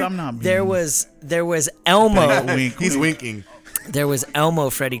better, I'm not there being- was Elmo. Wink, He's wink. winking. There was Elmo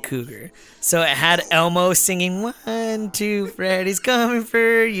Freddy Cougar. So it had Elmo singing 1, 2, Freddy's coming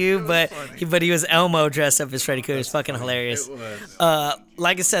for you, but he was Elmo dressed up as Freddy Cougar. It's fucking hilarious. It was.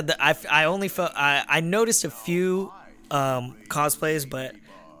 Like I said, I noticed a few cosplays, but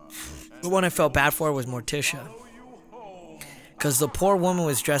the one I felt bad for was Morticia. Because the poor woman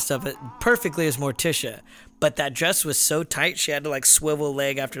was dressed up perfectly as Morticia, but that dress was so tight she had to like swivel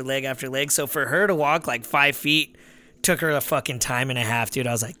leg after leg after leg. So for her to walk like 5 feet took her a fucking time and a half, dude.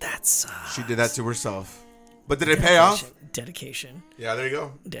 I was like, that sucks. She did that to herself. But did it pay off? Dedication. Yeah, there you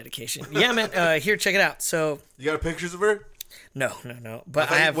go. Dedication. Yeah, man. Here, check it out. So you got pictures of her? No.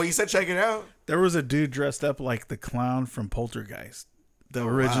 But I have. Well, you said check it out. There was a dude dressed up like the clown from Poltergeist, the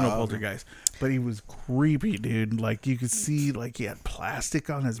original Poltergeist, but he was creepy, dude. Like you could see, like he had plastic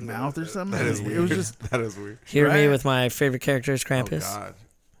on his mouth or something. That is It weird. was just That is weird. Hear me with my favorite characters, Krampus. Oh God.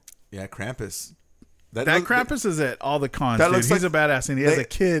 Yeah, Krampus. That Krampus is at all the cons. That Dude. looks He's like a badass, and he has a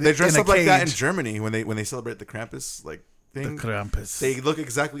kid. They dress in a up like that in cage. Germany when they celebrate the Krampus thing. The Krampus. They look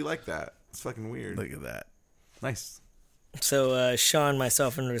exactly like that. It's fucking weird. Look at that. Nice. So Sean,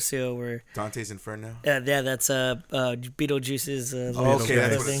 myself, and Rocio were. Dante's Inferno. Yeah, that's Beetlejuice's. Okay,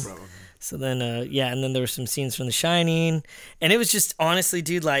 that's what thing. it's from. So then, and then there were some scenes from The Shining, and it was just honestly,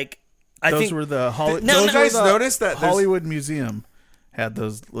 dude, like I Those think were the you guys notice that Hollywood Museum had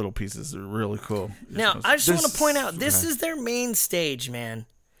those little pieces. They're really cool. Now, I just want to point out, this is their main stage, man.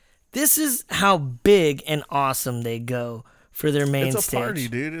 This is how big and awesome they go for their main stage. It's a party,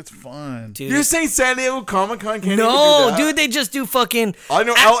 dude. It's fun. Dude. You're saying San Diego Comic-Con can't even do No, that? dude, they just do fucking... I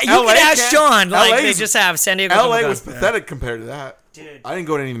know, you LA can ask can't- Sean, like, LA they is- just have San Diego LA Comic-Con. was pathetic compared to that. Dude. I didn't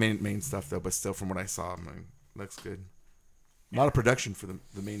go to any main stuff, though, but still, from what I saw, looks good. A lot of production for the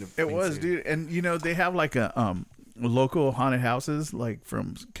main It main was, stage. dude. And, they have like a local haunted houses, like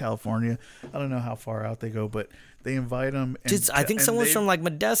from California. I don't know how far out they go, but they invite them. And, Dude, I think and someone's they- from, like,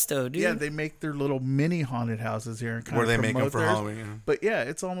 Modesto, dude. Yeah, they make their little mini haunted houses here and kind Where of they make them promote for theirs. Halloween. Yeah. But yeah,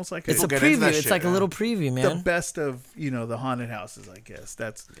 it's almost like It's a get into preview. that It's shit, like a yeah. little preview, the man. best of the haunted houses, I guess.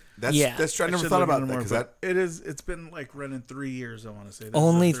 That's Yeah. That's true. I I never should thought look about into that more, because but that it is. It's been like running 3 years. I want to say This is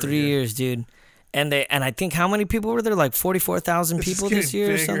Only the third 3 years, dude. And I think how many people were there? Like 44,000 It's just people this getting year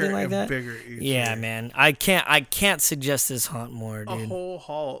or bigger something like and that. bigger each Yeah, year. man. I can't suggest this haunt more, A dude. whole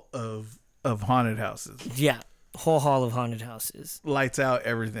hall of haunted houses, Yeah, whole hall of haunted houses. lights out,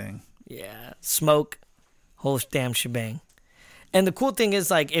 everything. Yeah, smoke, whole damn shebang. And the cool thing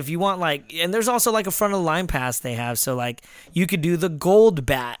is, like, if you want, like, and there's also like a front of the line pass they have, so like you could do the gold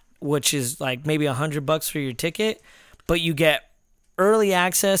bat, which is like maybe $100 for your ticket, but you get early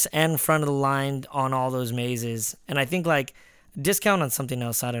access and front of the line on all those mazes, and I think like discount on something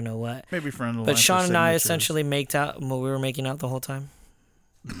else. I don't know what. Maybe front of the But line for Sean and I signatures. essentially we were making out the whole time,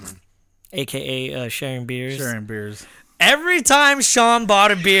 aka sharing beers. sharing beers. Every time Sean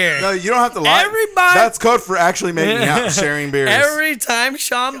bought a beer. no, you don't have to lie. Everybody- That's code for actually making out, sharing beers. Every time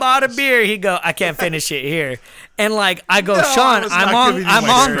Sean bought a beer, he'd go, I can't finish it here. And like I go, No, Sean, I was I'm not on giving you I'm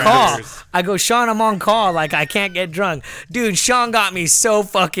my on sharing call. beers. I go, Sean, I'm on call. Like I can't get drunk. Dude, Sean got me so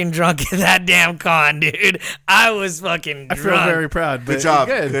fucking drunk at that damn con, dude. I was fucking I drunk. feel very proud. But Good job.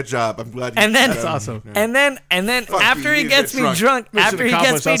 Good. Good job. I'm glad. And then That's awesome. And then Fuck after you, he you gets get me drunk. drunk, after he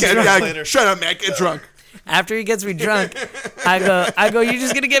gets me accomplished. drunk, I'll Yeah, later. shut up, man. Get drunk. after he gets me drunk, I go, you're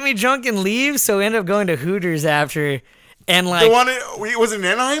just gonna get me drunk and leave? So we end up going to Hooters after, and like Was it in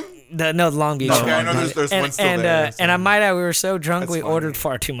Anaheim? the Long Beach. Okay, I one. know there's one still and, there. and I might add, we were so drunk That's we funny. ordered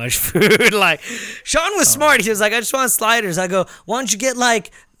far too much food. Like Sean was smart. He was like, I just want sliders. I go, why don't you get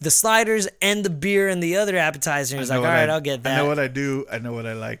like the sliders and the beer and the other appetizer? He's like, all right, I'll get that. I know what I do. I know what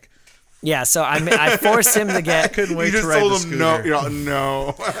I like. Yeah, so I forced him to get. Couldn't wait You to just ride the told him no. scooter. You're like,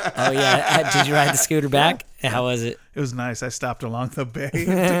 no. Oh yeah, did you ride the scooter back? How was it? It was nice. I stopped along the bay, took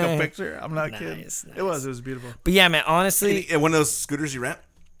a picture. I'm not kidding. Nice. It was beautiful. But yeah, man, honestly, One of those scooters you rent?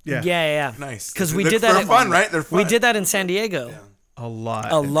 Yeah, yeah. Nice. Because we They're- did that. They're in- fun, right? They're fun. We did that in San Diego. a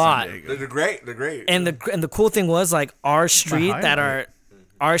lot. A in San lot. Diego. They're great. They're great. And the cool thing was like our street that highlight.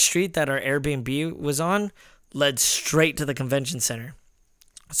 our Airbnb was on led straight to the convention center.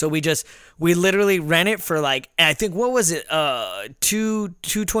 So we literally rent it for like, I think, what was it? $2.25,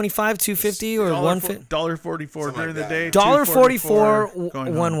 $2.50 or $1.50? $1.44 during the day. $1.44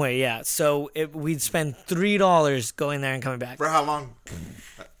 going one home. way, yeah. So we'd spend $3 going there and coming back. For how long?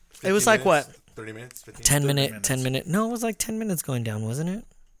 It was 15 like what? minutes? 30 minutes? 15 10 minutes? 10 minute. No, it was like 10 minutes going down, wasn't it?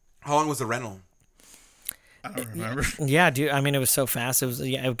 How long was the rental? I don't remember. Yeah, dude. I mean, it was so fast.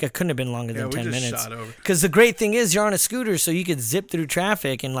 It couldn't have been longer Yeah, than we 10 just minutes. shot over. Because the great thing is you're on a scooter, so you could zip through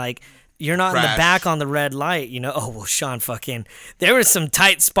traffic and like you're not in the Crash. back on the red light, you know. Oh well, Sean fucking. There were some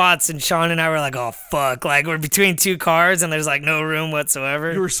tight spots, and Sean and I were like, oh fuck, like we're between two cars and there's like no room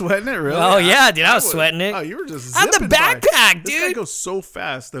whatsoever. You were sweating it, really? Oh, yeah, dude, I was sweating it. Oh, you were just I'm the zipping by. backpack, This guy dude. goes so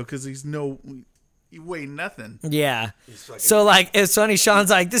fast, though, because you weigh nothing. Yeah. So like it's funny.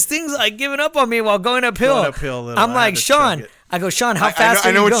 Sean's like, this thing's like giving up on me while going uphill. Going uphill a little. I'm I like, had to Sean. chug it. I go, Sean, how fast I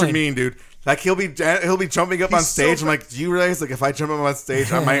are know you what going? you mean, dude. Like he'll be jumping up on stage. I'm like, do you realize like if I jump up on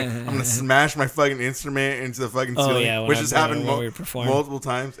stage, I'm gonna smash my fucking instrument into the fucking ceiling, which has happened multiple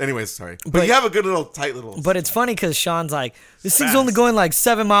times. Anyways, sorry, but you have a good little tight little. But it's funny because Sean's like, this thing's only going like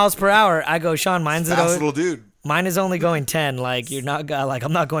 7 miles per hour. I go, Sean, mine's a little dude. Mine is only going 10. Like you're not like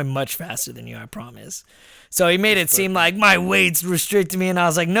I'm not going much faster than you. I promise. So he made it seem like my weight's restricting me, and I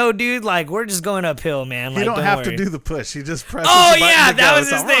was like, "No, dude, like we're just going uphill, man." Like, you don't have worry. to do the push. He just presses. Oh the button yeah, to that go.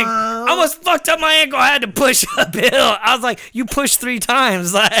 was his thing. I almost fucked up my ankle. I had to push uphill. I was like, "You pushed 3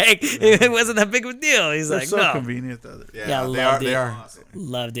 times. Like it wasn't that big of a deal." He's They're like, so "No." convenient though. Yeah, they are awesome.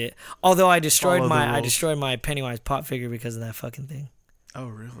 Loved it. Although I destroyed my Pennywise pop figure because of that fucking thing. Oh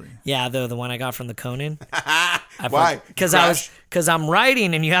really? Yeah, the one I got from the Conan. Why? Because I'm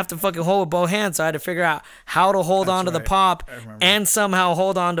riding and you have to fucking hold with both hands, so I had to figure out how to hold on to the pop and somehow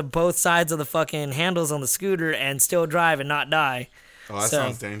hold on to both sides of the fucking handles on the scooter and still drive and not die. Oh, that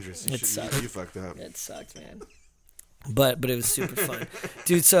sounds dangerous. You fucked up. It sucked, man. But it was super fun,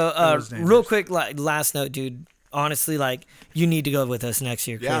 dude. So real quick, like last note, dude. Honestly, like you need to go with us next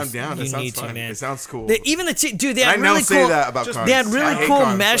year. Chris. Yeah, I'm down. You That sounds need fun. to, man. It sounds cool. Even dude, they had I really never say cool. that about cons. They had really cool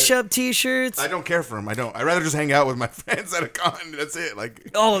cons, mesh up T-shirts. I don't care for them. I don't. I'd rather just hang out with my friends at a con. That's it. Like.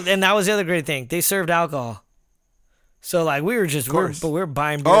 Oh, and that was the other great thing. They served alcohol. So like we were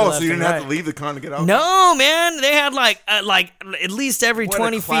buying beer. Oh, so you didn't have to leave the con to get alcohol? No, man. They had like at least every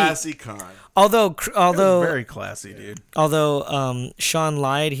 20 feet. Classy con. Although very classy, dude. Although Sean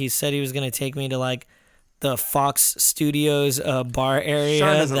lied. He said he was gonna take me to like the Fox Studios bar area.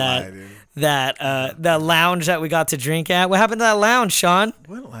 Sean doesn't lie, dude. The lounge that we got to drink at. What happened to that lounge, Sean?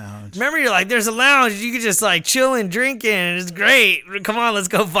 What lounge? Remember, you're like, there's a lounge. You could just like chill and drink in. And it's great. Come on, let's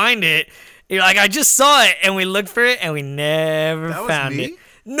go find it. You're like, I just saw it, and we looked for it, and we never found it.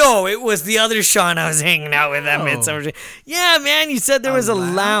 No, it was the other Sean I was hanging out with at Midsummer. Yeah, man, you said there was a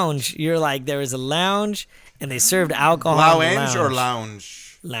lounge. You're like, there was a lounge, and they served alcohol. Lounge or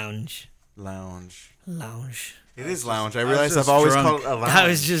lounge? Lounge. It is lounge. I realized I've always called it a lounge. I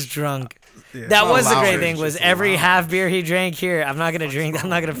was just drunk. Yeah. That was the great thing. Was every half beer he drank here. I'm not gonna drink. I'm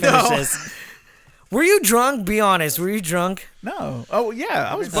not gonna finish this. Were you drunk? Be honest. Were you drunk? No. Oh yeah,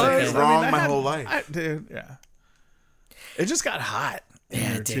 I was buzzed. Wrong my whole life, dude. Yeah. It just got hot.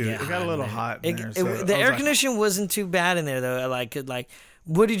 Yeah, it did. It got a little hot. The air conditioning wasn't too bad in there though.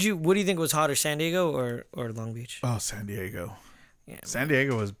 What do you think was hotter, San Diego or Long Beach? Oh, San Diego. Yeah, San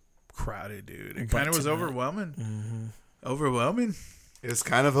Diego was crowded, dude. It kind of was overwhelming. Mm-hmm. Overwhelming. It's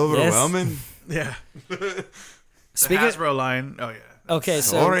kind of overwhelming. Yes. Yeah. Speaking of Hasbro line. Oh yeah. Okay,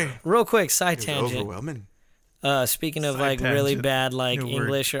 so real quick side tangent. Overwhelming. Speaking of like really bad like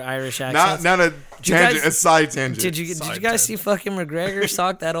English or Irish accents. Not a tangent, a side tangent. Did you guys see fucking McGregor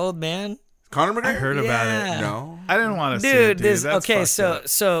sock that old man? Conor McGregor? I heard about it. No. I didn't want to see it, dude.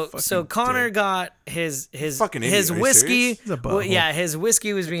 So Conor got his whiskey. His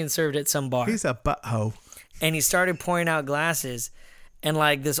whiskey was being served at some bar. He's a butthole. And he started pouring out glasses, and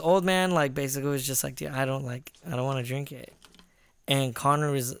like this old man like basically was just like, dude, I don't want to drink it. And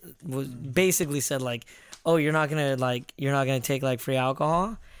Conor was basically said like, oh, you're not gonna take like free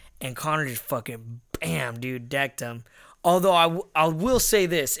alcohol, and Conor just fucking bam, dude, decked him. Although I will say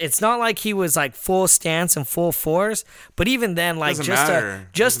this, it's not like he was like full stance and full force, but even then, like just a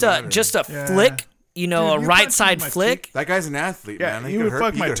flick, dude, a right side flick. That guy's an athlete, man. He would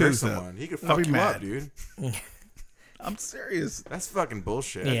fuck my tooth someone. He could fuck you up, dude. I'm serious. That's fucking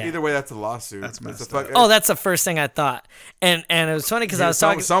bullshit. Yeah. Either way, that's a lawsuit. That's messed up. Oh, that's the first thing I thought, and it was funny because I was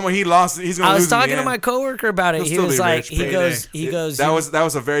talking. Someone he lost. He's gonna. I was talking to my coworker about it. He was like, he goes. That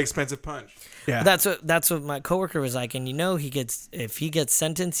was a very expensive punch. Yeah, that's what my coworker was like, and if he gets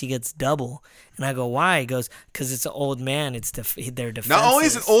sentenced, he gets double. And I go, why? He goes, because it's an old man. It's they're defenseless. Not only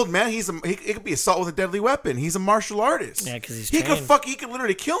is an old man, he could be assault with a deadly weapon. He's a martial artist. Yeah, because he could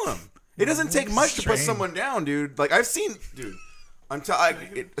literally kill him. It doesn't take much to put someone down, dude. Like I've seen, dude.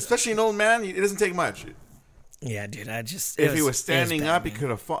 Especially an old man, it doesn't take much. Yeah, dude. If he was standing up, he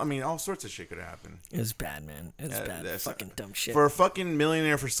could have fought. I mean, all sorts of shit could happen. It was bad, man. It was bad. Fucking dumb shit. For a fucking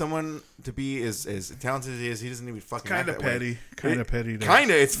millionaire, for someone to be as talented as he is, he doesn't even fucking. Kind of petty. Kind of petty.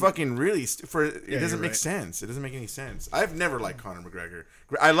 Kind of. It's fucking really. It doesn't make sense. It doesn't make any sense. I've never liked Conor McGregor.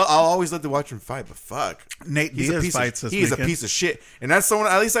 I'll always love to watch him fight, but fuck. Nate Diaz fights this weekend. He's a piece of shit, and that's someone.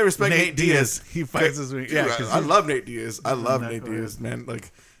 At least I respect Nate Diaz. He fights this week. Yeah, I love Nate Diaz. I love Nate Diaz, man.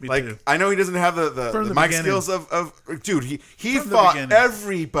 I know he doesn't have the mic skills of dude. He fought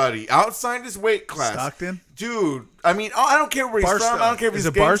everybody outside his weight class. Stockton, dude. I mean, I don't care where he's from. I don't care if he's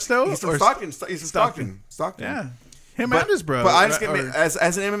Barstow. He's from Stockton. He's from Stockton. Yeah, Him and his brother. But I just get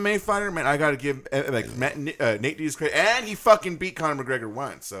as an MMA fighter, man, I gotta give Nate Diaz credit, and he fucking beat Conor McGregor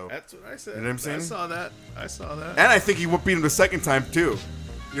once. So that's what I said. You know what I'm saying? I saw that. And I think he beat him the second time too.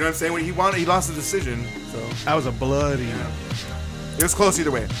 You know what I'm saying? When he won, he lost the decision. So that was a bloody. It was close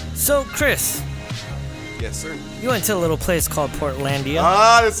either way. So Chris. Yes, sir. You went to a little place called Portlandia.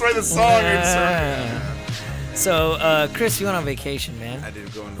 Ah, that's right. The song. Yeah. So, Chris, you went on vacation, man. I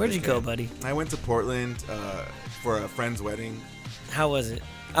did go on Where'd you go, buddy? I went to Portland for a friend's wedding. How was it?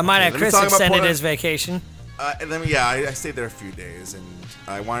 I might have Chris extended his vacation. I stayed there a few days, and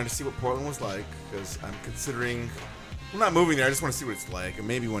I wanted to see what Portland was like because I'm considering. I'm not moving there. I just want to see what it's like, and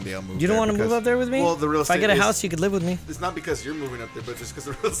maybe one day I'll move. You don't want to move up there with me? Well, the real estate. If I get a house, you could live with me. It's not because you're moving up there, but just because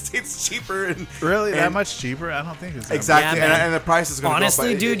the real estate's cheaper and really that much cheaper. I don't think it's that exactly, yeah, and the price is going to go up.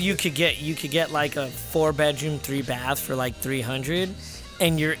 Honestly, dude, you could get like a 4-bedroom, 3-bath for like $300.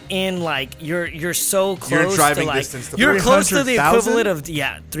 And you're in like you're so close. You're driving to like distance. You're close to the equivalent of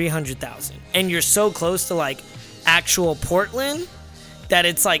 300,000, and you're so close to like actual Portland that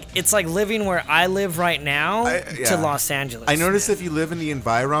it's like living where I live right now to Los Angeles. I noticed if you live in the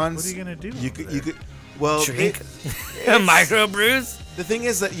environs, what are you gonna do? You could drink microbrews. The thing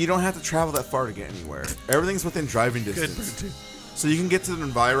is that you don't have to travel that far to get anywhere. Everything's within driving distance. Good. So you can get to the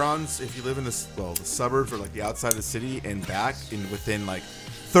environs if you live in the suburbs or like the outside of the city and back within like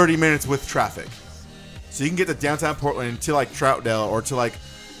 30 minutes with traffic. So you can get to downtown Portland to like Troutdale or to like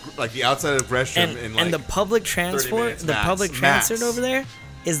the outside of Gresham in like and the public transport, transit over there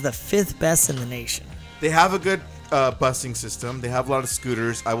is the 5th best in the nation. They have a good busing system. They have a lot of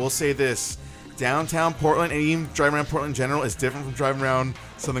scooters. I will say this. Downtown Portland and even driving around Portland in general is different from driving around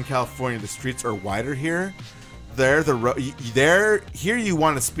Southern California. The streets are wider here. Here you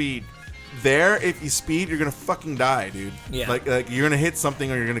want to speed. There, if you speed, you're gonna fucking die, dude. Yeah. Like you're gonna hit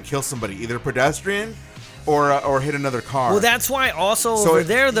something or you're gonna kill somebody, either a pedestrian or hit another car. Well, that's why also over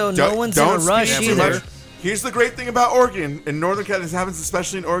there though, no one's in a rush either. Here's the great thing about Oregon and Northern California. This happens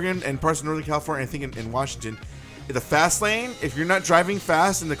especially in Oregon and parts of Northern California. I think in Washington, the fast lane. If you're not driving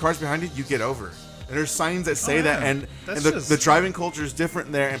fast and the car's behind you, you get over. And there's signs that say that, and the driving culture is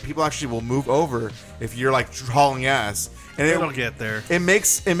different there, and people actually will move over if you're like hauling ass. And it'll get there. It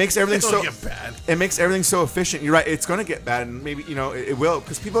makes everything so bad. It makes everything so efficient. You're right. It's going to get bad, and maybe it will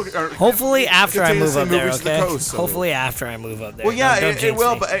because people are. Hopefully after I move up there, okay. The coast, so. Hopefully after I move up there. Well, yeah, it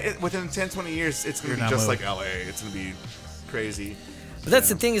will, but within 10-20 years, it's going to be just like LA. It's going to be crazy. But that's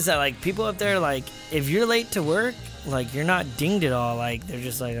the thing is that like people up there, like if you're late to work, like you're not dinged at all. Like they're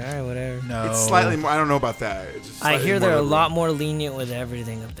just like, all right, whatever. No, it's slightly more. I don't know about that. It's just I hear they're a lot more lenient with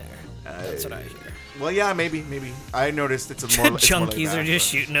everything up there. That's what I hear. Well, yeah, maybe. I noticed it's a more. Junkies are just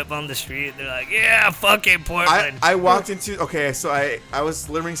shooting up on the street. They're like, yeah, fucking Portland. I walked into so I was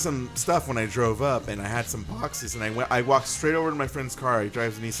delivering some stuff when I drove up, and I had some boxes, and I walked straight over to my friend's car. He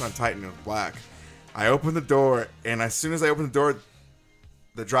drives a Nissan Titan in black. I opened the door, and as soon as I opened the door,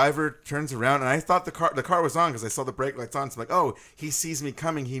 the driver turns around, and I thought the car was on because I saw the brake lights on. So I'm like, oh, he sees me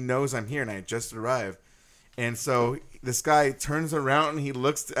coming. He knows I'm here, and I just arrived. And so this guy turns around, and he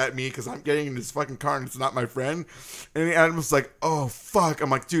looks at me because I'm getting in this fucking car, and it's not my friend. And Adam was like, oh, fuck. I'm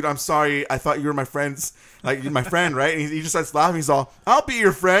like, dude, I'm sorry. I thought you were my friend's, like, you're my friend, right? And he just starts laughing. He's all, I'll be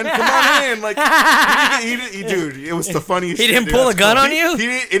your friend. Come on in. Like, dude, it was the funniest shit. He didn't dude. pull a gun on you?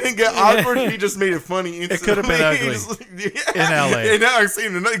 It didn't get awkward. He just made it funny instantly. It could have been ugly. In LA. And now I'm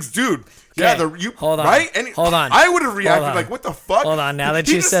saying the next dude. Yeah, hold on. Right? And hold on. I would have reacted like, what the fuck? Hold on, now that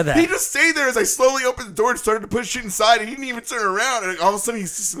you said that. He just stayed there as I slowly opened the door and started to push shit inside. And he didn't even turn around. And all of a sudden, he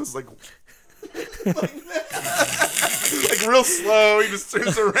just was like, like real slow. He just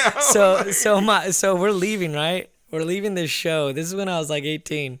turns around. So we're leaving, right? We're leaving this show. This is when I was like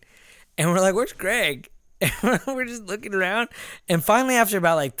 18. And we're like, where's Greg? And we're just looking around. And finally, after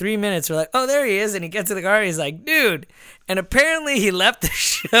about like 3 minutes, we're like, oh, there he is. And he gets to the car. And he's like, dude. And apparently, he left the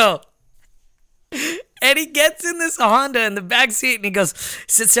show. And he gets in this Honda in the back seat and he goes,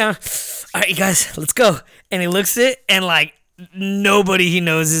 sits down. All right, you guys, let's go. And he looks at it and like nobody he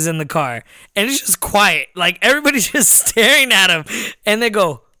knows is in the car. And it's just quiet. Like everybody's just staring at him. And they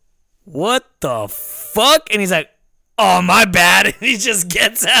go, what the fuck? And he's like, oh, my bad. And he just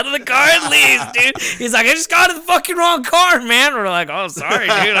gets out of the car and leaves, dude. He's like, I just got in the fucking wrong car, man. We're like, oh, sorry,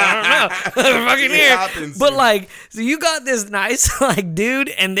 dude. I don't know. We're fucking here. Happens, but dude. like, so you got this nice, like, dude,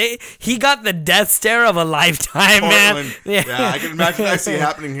 and he got the death stare of a lifetime, Portland. Man. Yeah, I can imagine that scene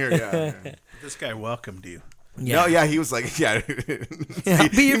happening here. Yeah. This guy welcomed you. Yeah. No, yeah, he was like, yeah.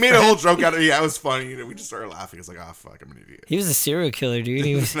 he made a whole joke out of it. Yeah, it was funny. We just started laughing. It's like, oh, fuck, I'm an idiot. He was a serial killer, dude.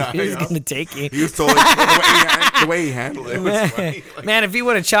 He was going to take you. He was totally, the way he handled it was funny. Like, man, if he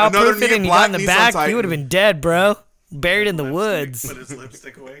would have child-proofed it and you got in the back, he would have been dead, bro. buried in the woods. Put his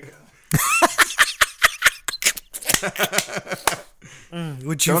lipstick away.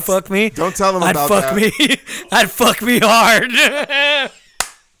 Would you fuck me? Don't tell them I'd about fuck that. me. I'd fuck me hard.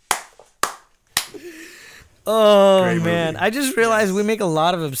 Oh Great man, movie. I just realized we make a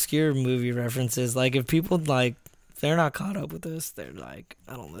lot of obscure movie references. Like if people like, if they're not caught up with us, they're like,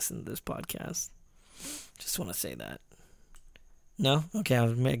 I don't listen to this podcast. Just want to say that. No? Okay,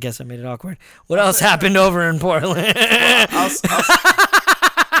 I guess I made it awkward. What else happened over in Portland?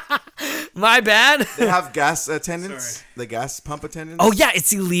 My bad. They have gas attendants, Sorry. the gas pump attendants. Oh yeah,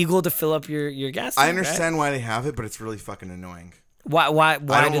 it's illegal to fill up your gas tank, I understand why they have it, but it's really fucking annoying. Why I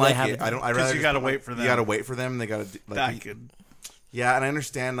don't do like they have it. it? I don't. I 'Cause rather you just gotta put, wait for them. You gotta wait for them. They gotta Yeah, and I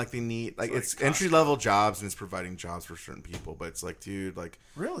understand like they need it's entry level jobs and it's providing jobs for certain people, but it's like, dude, like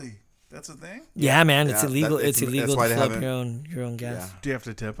Really? That's a thing? Yeah, man, it's Yeah, illegal. that- It's illegal that's why to they fill up haven't- your own gas. Yeah. Do you have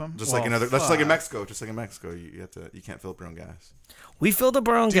to tip them? just like in just like in Mexico, you have to you can't fill up your own gas. We filled up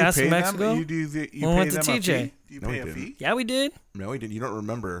our own Do you gas pay in Mexico. them? You do the, you When we pay went to them a TJ. fee? Do you No, pay we a didn't. fee? Yeah, we did. No, we didn't. You don't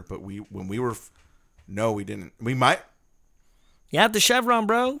remember, but when we were no, we didn't. We might Yeah, at the Chevron,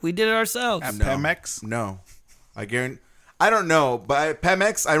 bro. We did it ourselves. At no. Pemex? No. I guarantee I don't know, but at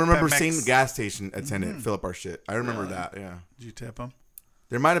Pemex, I remember Pemex. seeing the gas station attendant fill up our shit. I remember that, yeah. Did you tip them?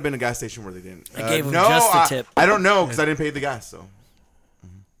 There might have been a gas station where they didn't. I gave them just the tip. I don't know because I didn't pay the gas. So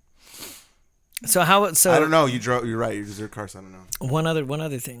So how? So I don't know. You drove. You're right. You deserve car. So I don't know. One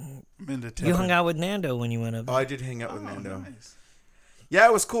other thing. I'm into tipping. You hung out with Nando when you went up. Oh, I did hang out with Nando. Nice. Yeah,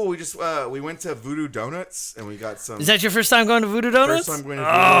 it was cool. We just we went to Voodoo Donuts and we got some. Is that your first time going to Voodoo Donuts? First time going to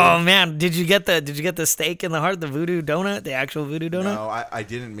Voodoo Oh Donuts. man, did you get the steak in the heart, the Voodoo donut, the actual Voodoo donut? No, I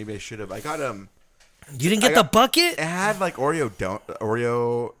didn't. Maybe I should have. I got You didn't get I the got- bucket? It had like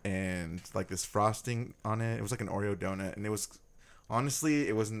Oreo and like this frosting on it. It was like an Oreo donut, and it was honestly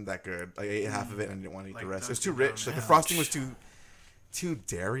it wasn't that good. I ate half of it and I didn't want to eat the rest. It was too rich. Like the frosting was too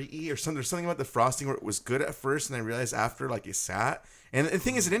dairy-y or something. There's something about the frosting where it was good at first, and I realized after like it sat. And the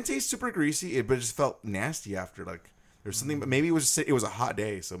thing is, it didn't taste super greasy, but it just felt nasty after. Like there's something, but maybe it was it was a hot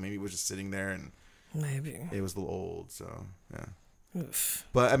day, so maybe it was just sitting there and Maybe. it was a little old. So yeah. Oof.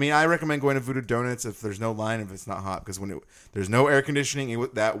 But I mean, I recommend going to Voodoo Donuts if there's no line, if it's not hot, because there's no air conditioning.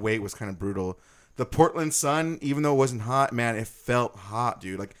 That wait was kind of brutal. The Portland sun, even though it wasn't hot, man, it felt hot,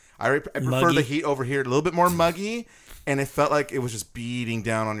 dude. Like I prefer Muggy. the heat over here, a little bit more muggy, and it felt like it was just beating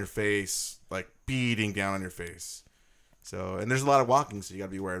down on your face, like beating down on your face. So, and there's a lot of walking, so you got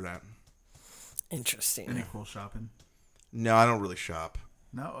to be aware of that. Interesting. Any cool shopping? No, I don't really shop.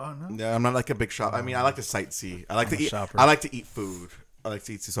 No, oh no. No, I'm not like a big shop. I mean, I like to sightsee. I like I'm to a eat. shopper. I like to eat food. I like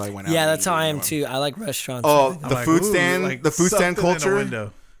to eat, so I went out. Yeah, and that's eat how I and am went. too. I like restaurants. Oh, and the Like, food ooh, stand, like the food stand something in a culture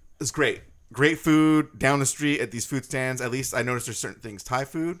window. is great. Great food down the street at these food stands. At least I noticed there's certain things. Thai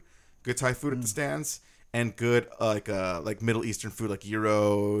food, good Thai food at the stands, and good like Middle Eastern food, like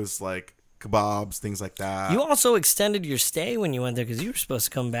gyros, like kebabs, things like that. You also extended your stay when you went there because you were supposed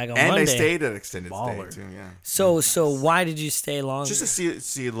to come back on and Monday. I stayed at extended Baller. stay too. Yeah, So why did you stay longer? just to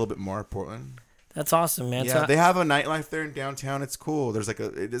see a little bit more of Portland. That's awesome, man. Yeah, So they have a nightlife there in downtown. It's cool. There's like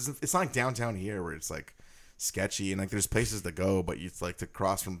it's not like downtown here where it's like sketchy and like there's places to go, but it's like to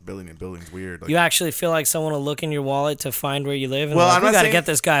cross from building to building is weird. Like, you actually feel like someone will look in your wallet to find where you live, and well, like, I'm we not gotta saying get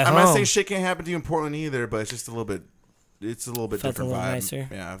this guy I'm home. not saying shit can't happen to you in Portland either, but it's just a little bit. It's a little bit Felt a different little vibe. nicer.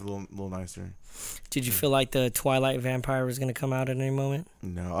 Yeah, a little nicer. Did you feel like the Twilight vampire was gonna come out at any moment?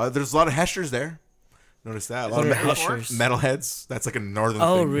 No, there's a lot of Heshers there. Notice that. A lot What of are Heshers? metalheads. That's like a northern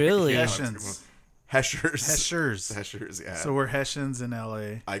Oh, thing. really? Yeah, Hessians. Heshers. Heshers. Heshers, yeah. So we're Hessians in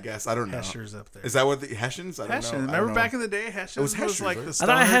L.A. I guess. I don't know. Heshers up there. Is that what the Hessians? I don't Hessians. know. I don't Remember know. back in the day, Hessians was Heshers, like right? the I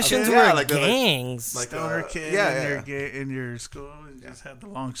stoner thought Hessians kid, Yeah, were like the- like- gangs. like, stoner kid yeah. in your school and just had the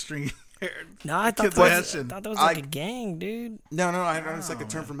long string hair. no, I thought Kids that are was, Hessian. I thought that was like I- a gang, dude. No, I know it's like a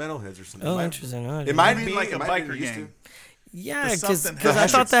term for metalheads or something. Oh, It might- interesting. Oh, I It didn't might mean be like a it might be biker used gang. to. Yeah, The because something I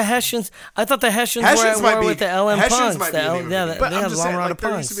thought Hessians. the Hessians Hessians were might be- with the LM Hessians punks. might The be L, the name yeah, of they it. But I'm had just long saying, run like of there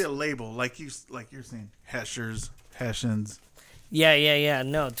punks. used to be a label, like you're saying, Heshers, Hessians. Yeah.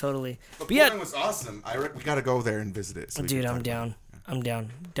 No, totally. But But yeah, Portland was awesome. We got to go there and visit it. So we dude, can I'm talk about down. I'm down.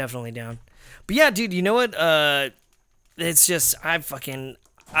 Definitely down. But yeah, dude, you know what? It's just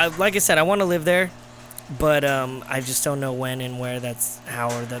like I said, I want to live there, but I just don't know when and where how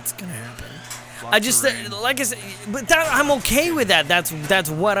that's gonna happen. I just like I said, but I'm okay with that. That's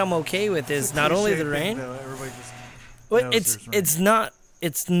what I'm okay with is not only the rain. Everybody just But knows there's rain.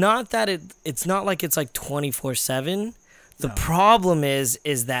 it's not that it's not like it's like 24/7. The problem is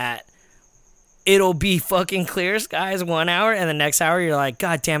that it'll be fucking clear skies 1 hour and the next hour you're like,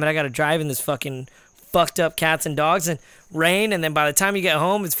 God damn it, I gotta drive in this fucking fucked up cats and dogs and rain, and then by the time you get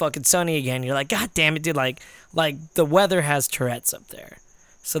home, it's fucking sunny again. You're like, God damn it, dude! Like the weather has Tourette's up there,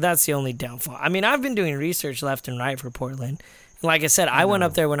 so that's the only downfall. I mean, I've been doing research left and right for Portland. Like I said, I went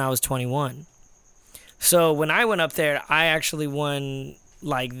up there when I was 21. So when I went up there, I actually won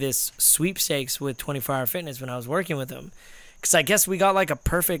like this sweepstakes with 24 Hour Fitness when I was working with them. Because I guess we got like a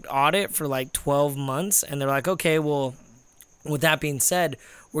perfect audit for like 12 months. And they're like, okay, well, with that being said,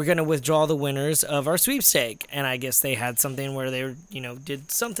 we're going to withdraw the winners of our sweepstake. And I guess they had something where they,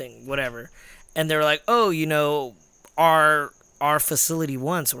 did something, whatever. And they were like, oh, our facility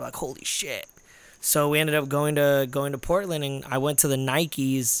won. So we're like, holy shit. So we ended up going to Portland, and I went to the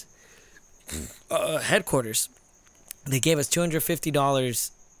Nike's headquarters. They gave us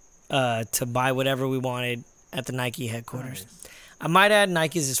 $250 to buy whatever we wanted at the Nike headquarters. Nice. I might add,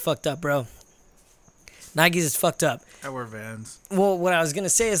 Nike's is fucked up, bro. Nike's is fucked up. I wear Vans. Well, what I was gonna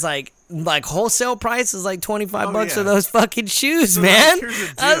say is like wholesale price is like $25 for those fucking shoes, so man. Like,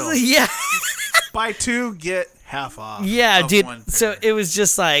 here's the deal. Yeah. Buy two, get half off. Yeah, dude. So it was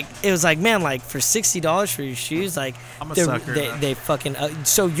just like, man, like for $60 for your shoes, like I'm a sucker. They fucking.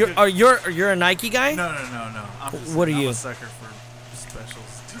 So you're a Nike guy? No. What are you? I'm a sucker for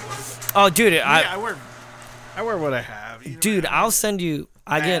specials. Oh, dude, I wear what I have. Dude, I'll send you.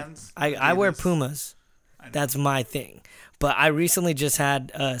 I wear Pumas. That's my thing. But I recently just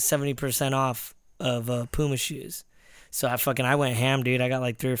had 70% off of Puma shoes. So I went ham, dude. I got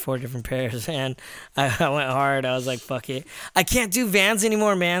like 3 or 4 different pairs, and I went hard. I was like, fuck it. I can't do Vans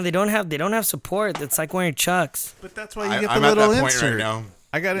anymore, man. They don't have support. It's like wearing Chucks. But that's why you get the little insert. Right now.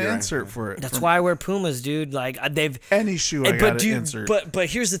 I got an insert for it. That's why I wear Pumas, dude. Like they've any shoe I got an insert. But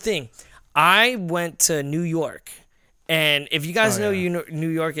here's the thing. I went to New York. And if you guys know New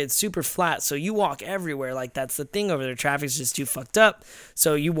York, it's super flat, so you walk everywhere. Like, that's the thing over there. Traffic's just too fucked up.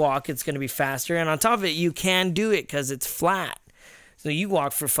 So you walk, it's going to be faster. And on top of it, you can do it because it's flat. So you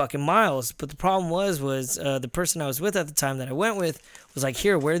walk for fucking miles. But the problem was the person I was with at the time that I went with was like,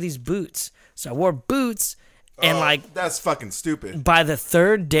 here, wear these boots. So I wore boots, and that's fucking stupid. By the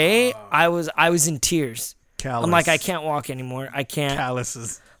third day, I was in tears. Callous. I'm like, I can't walk anymore. I can't.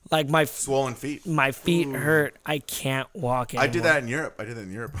 Calluses. Like my swollen feet. My feet hurt. I can't walk anymore. I did that in Europe.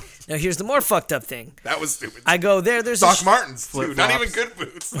 Now here's the more fucked up thing. That was stupid. I go there. There's Doc Martens, too. Not even good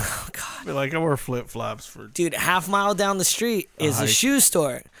boots. Oh god. I wear flip flops for. Dude, half mile down the street is a shoe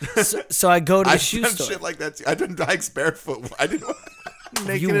store. So I go to the shoe store. I've done shit like that too. I did hikes barefoot. I didn't.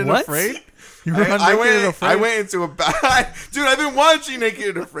 Naked and Afraid. You were I went into a bat. Dude, I've been watching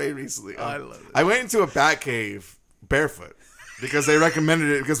Naked and Afraid recently. I love it. I went into a bat cave barefoot. Because they recommended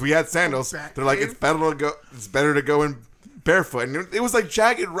it because we had sandals. They're like, it's better to go in barefoot. And it was like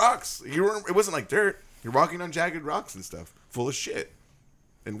jagged rocks. It wasn't like dirt. You're walking on jagged rocks and stuff, full of shit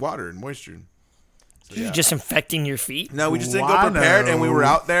and water and moisture. So, You're just infecting your feet? No, we just didn't go prepared, and we were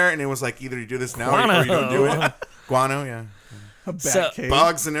out there, and it was like either you do this now or you don't do it. Guano, yeah. A bat cave.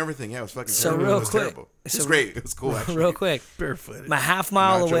 Bugs and everything. Yeah, it was fucking terrible. Real it was quick. terrible. It was great. It was cool, actually. Real quick. Barefoot. I'm a half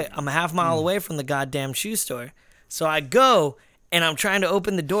mile away from the goddamn shoe store. So I go, and I'm trying to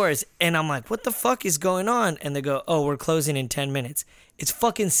open the doors, and I'm like, what the fuck is going on? And they go, oh, we're closing in 10 minutes. It's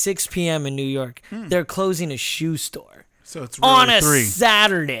fucking 6 p.m. in New York. They're closing a shoe store. So it's really on a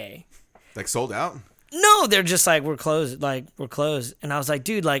Saturday. Like sold out? No, they're just like, we're closed. And I was like,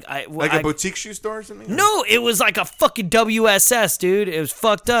 dude, like a boutique shoe store or something? No, it was like a fucking WSS, dude. It was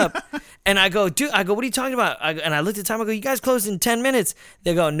fucked up. And I go, what are you talking about? And I looked at the time. I go, you guys closed in 10 minutes.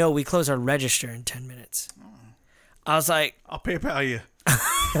 They go, no, we close our register in 10 minutes. I was like, I'll PayPal you.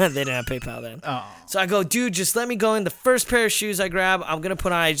 They didn't have PayPal then. Oh. So I go, dude, just let me go in. The first pair of shoes I grab, I'm going to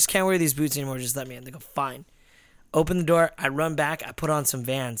put on. I just can't wear these boots anymore. Just let me in. They go, fine. Open the door. I run back. I put on some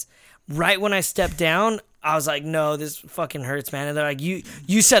Vans. Right when I stepped down, I was like, no, this fucking hurts, man. And they're like,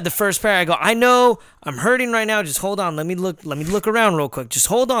 you said the first pair. I go, I know. I'm hurting right now. Just hold on. Let me look around real quick. Just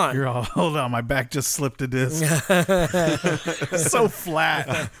hold on. Hold on. My back just slipped a disc. So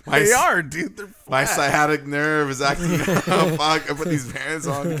flat. They are, dude. They're flat. My sciatic nerve is acting up. Fuck. I put these Vans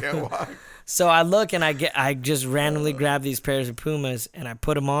on. Can't walk. So I look and I just randomly grab these pairs of Pumas and I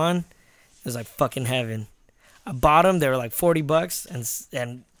put them on. It was like fucking heaven. I bought them. They were like $40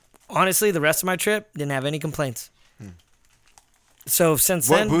 and honestly, the rest of my trip didn't have any complaints. So since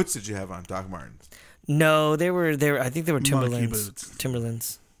then, what boots did you have on? Doc Martens? No, they were. I think they were Timberlands. Boots.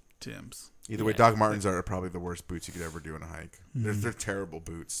 Timberlands. Timbs. Either way, Doc Martens are probably the worst boots you could ever do in a hike. They're terrible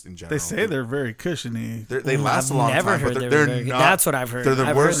boots in general. They say they're very cushiony. They last a long time, but they're not. That's what I've heard. They're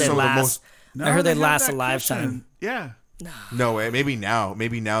the worst. I heard they some of the most. I heard they last a lifetime. Yeah. No way. Maybe now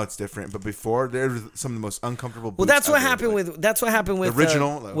it's different, but before they're some of the most uncomfortable. Well, boots that's what ever. happened Like, with the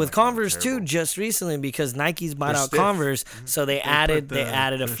original with Converse terrible. too. Just recently, because Nike's bought They're out stiff. Converse, so they added the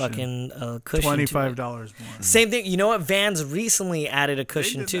a cushion. fucking cushion. to it. $25 more. Same thing. You know what? Vans recently added a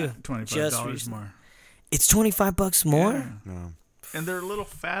cushion They did too. that. $25 Just recently. more. It's $25 more. Yeah. No. And they're a little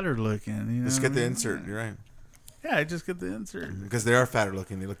fatter looking. You know Just what get the I mean? insert. You're right. Yeah, I just get the insert. Because they are fatter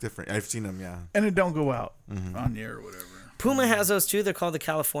looking. They look different. I've seen them. Yeah. And it don't go out Mm-hmm. on the air or whatever. Puma has those too. They're called the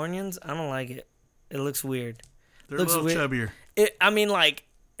Californians. I don't like it. It looks weird. They're Looks a little weird. chubbier. I mean, like,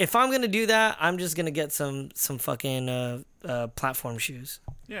 if I'm gonna do that, I'm just gonna get some fucking platform shoes.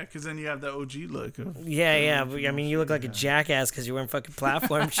 Yeah, because then you have the OG look. Of Yeah. But, I mean, you look like a jackass because you're wearing fucking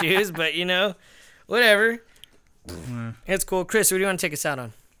platform shoes. But whatever. Yeah. It's cool. Chris, what do you want to take us out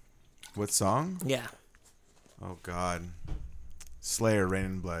on? What song? Yeah. Oh God. Slayer, Rain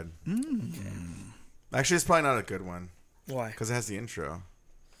and Blood. Actually, it's probably not a good one Why? because it has the intro.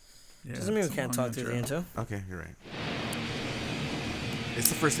 Yeah, Doesn't mean we it's a can't long talk through the intro. Okay, you're right. It's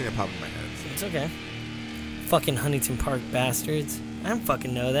the first thing that popped in my head. It's okay. Fucking Huntington Park bastards. I don't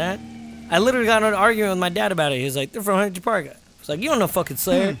fucking know that. I literally got in an argument with my dad about it. He was like, they're from Huntington Park. I was like, you don't know fucking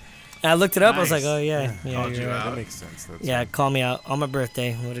Slayer. And I looked it up. I was like, Nice. oh, yeah. Called You're you right. out. That makes sense. That's Yeah, call me out on my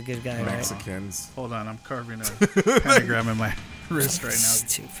birthday. What a good guy, right? Mexicans. Hold on, I'm carving a pentagram in my wrist right now.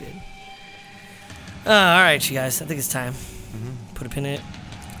 Stupid. All right, you guys. I think it's time. Put a pin in it.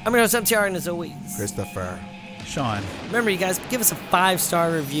 I'm your host, MTR, and as always, Christopher. Sean. remember, you guys, give us a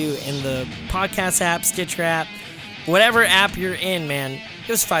 5-star review in the podcast app, Stitcher app, whatever app you're in, man.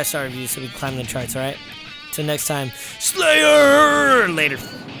 Give us a 5-star review so we can climb the charts, all right? Till next time, Slayer! Later.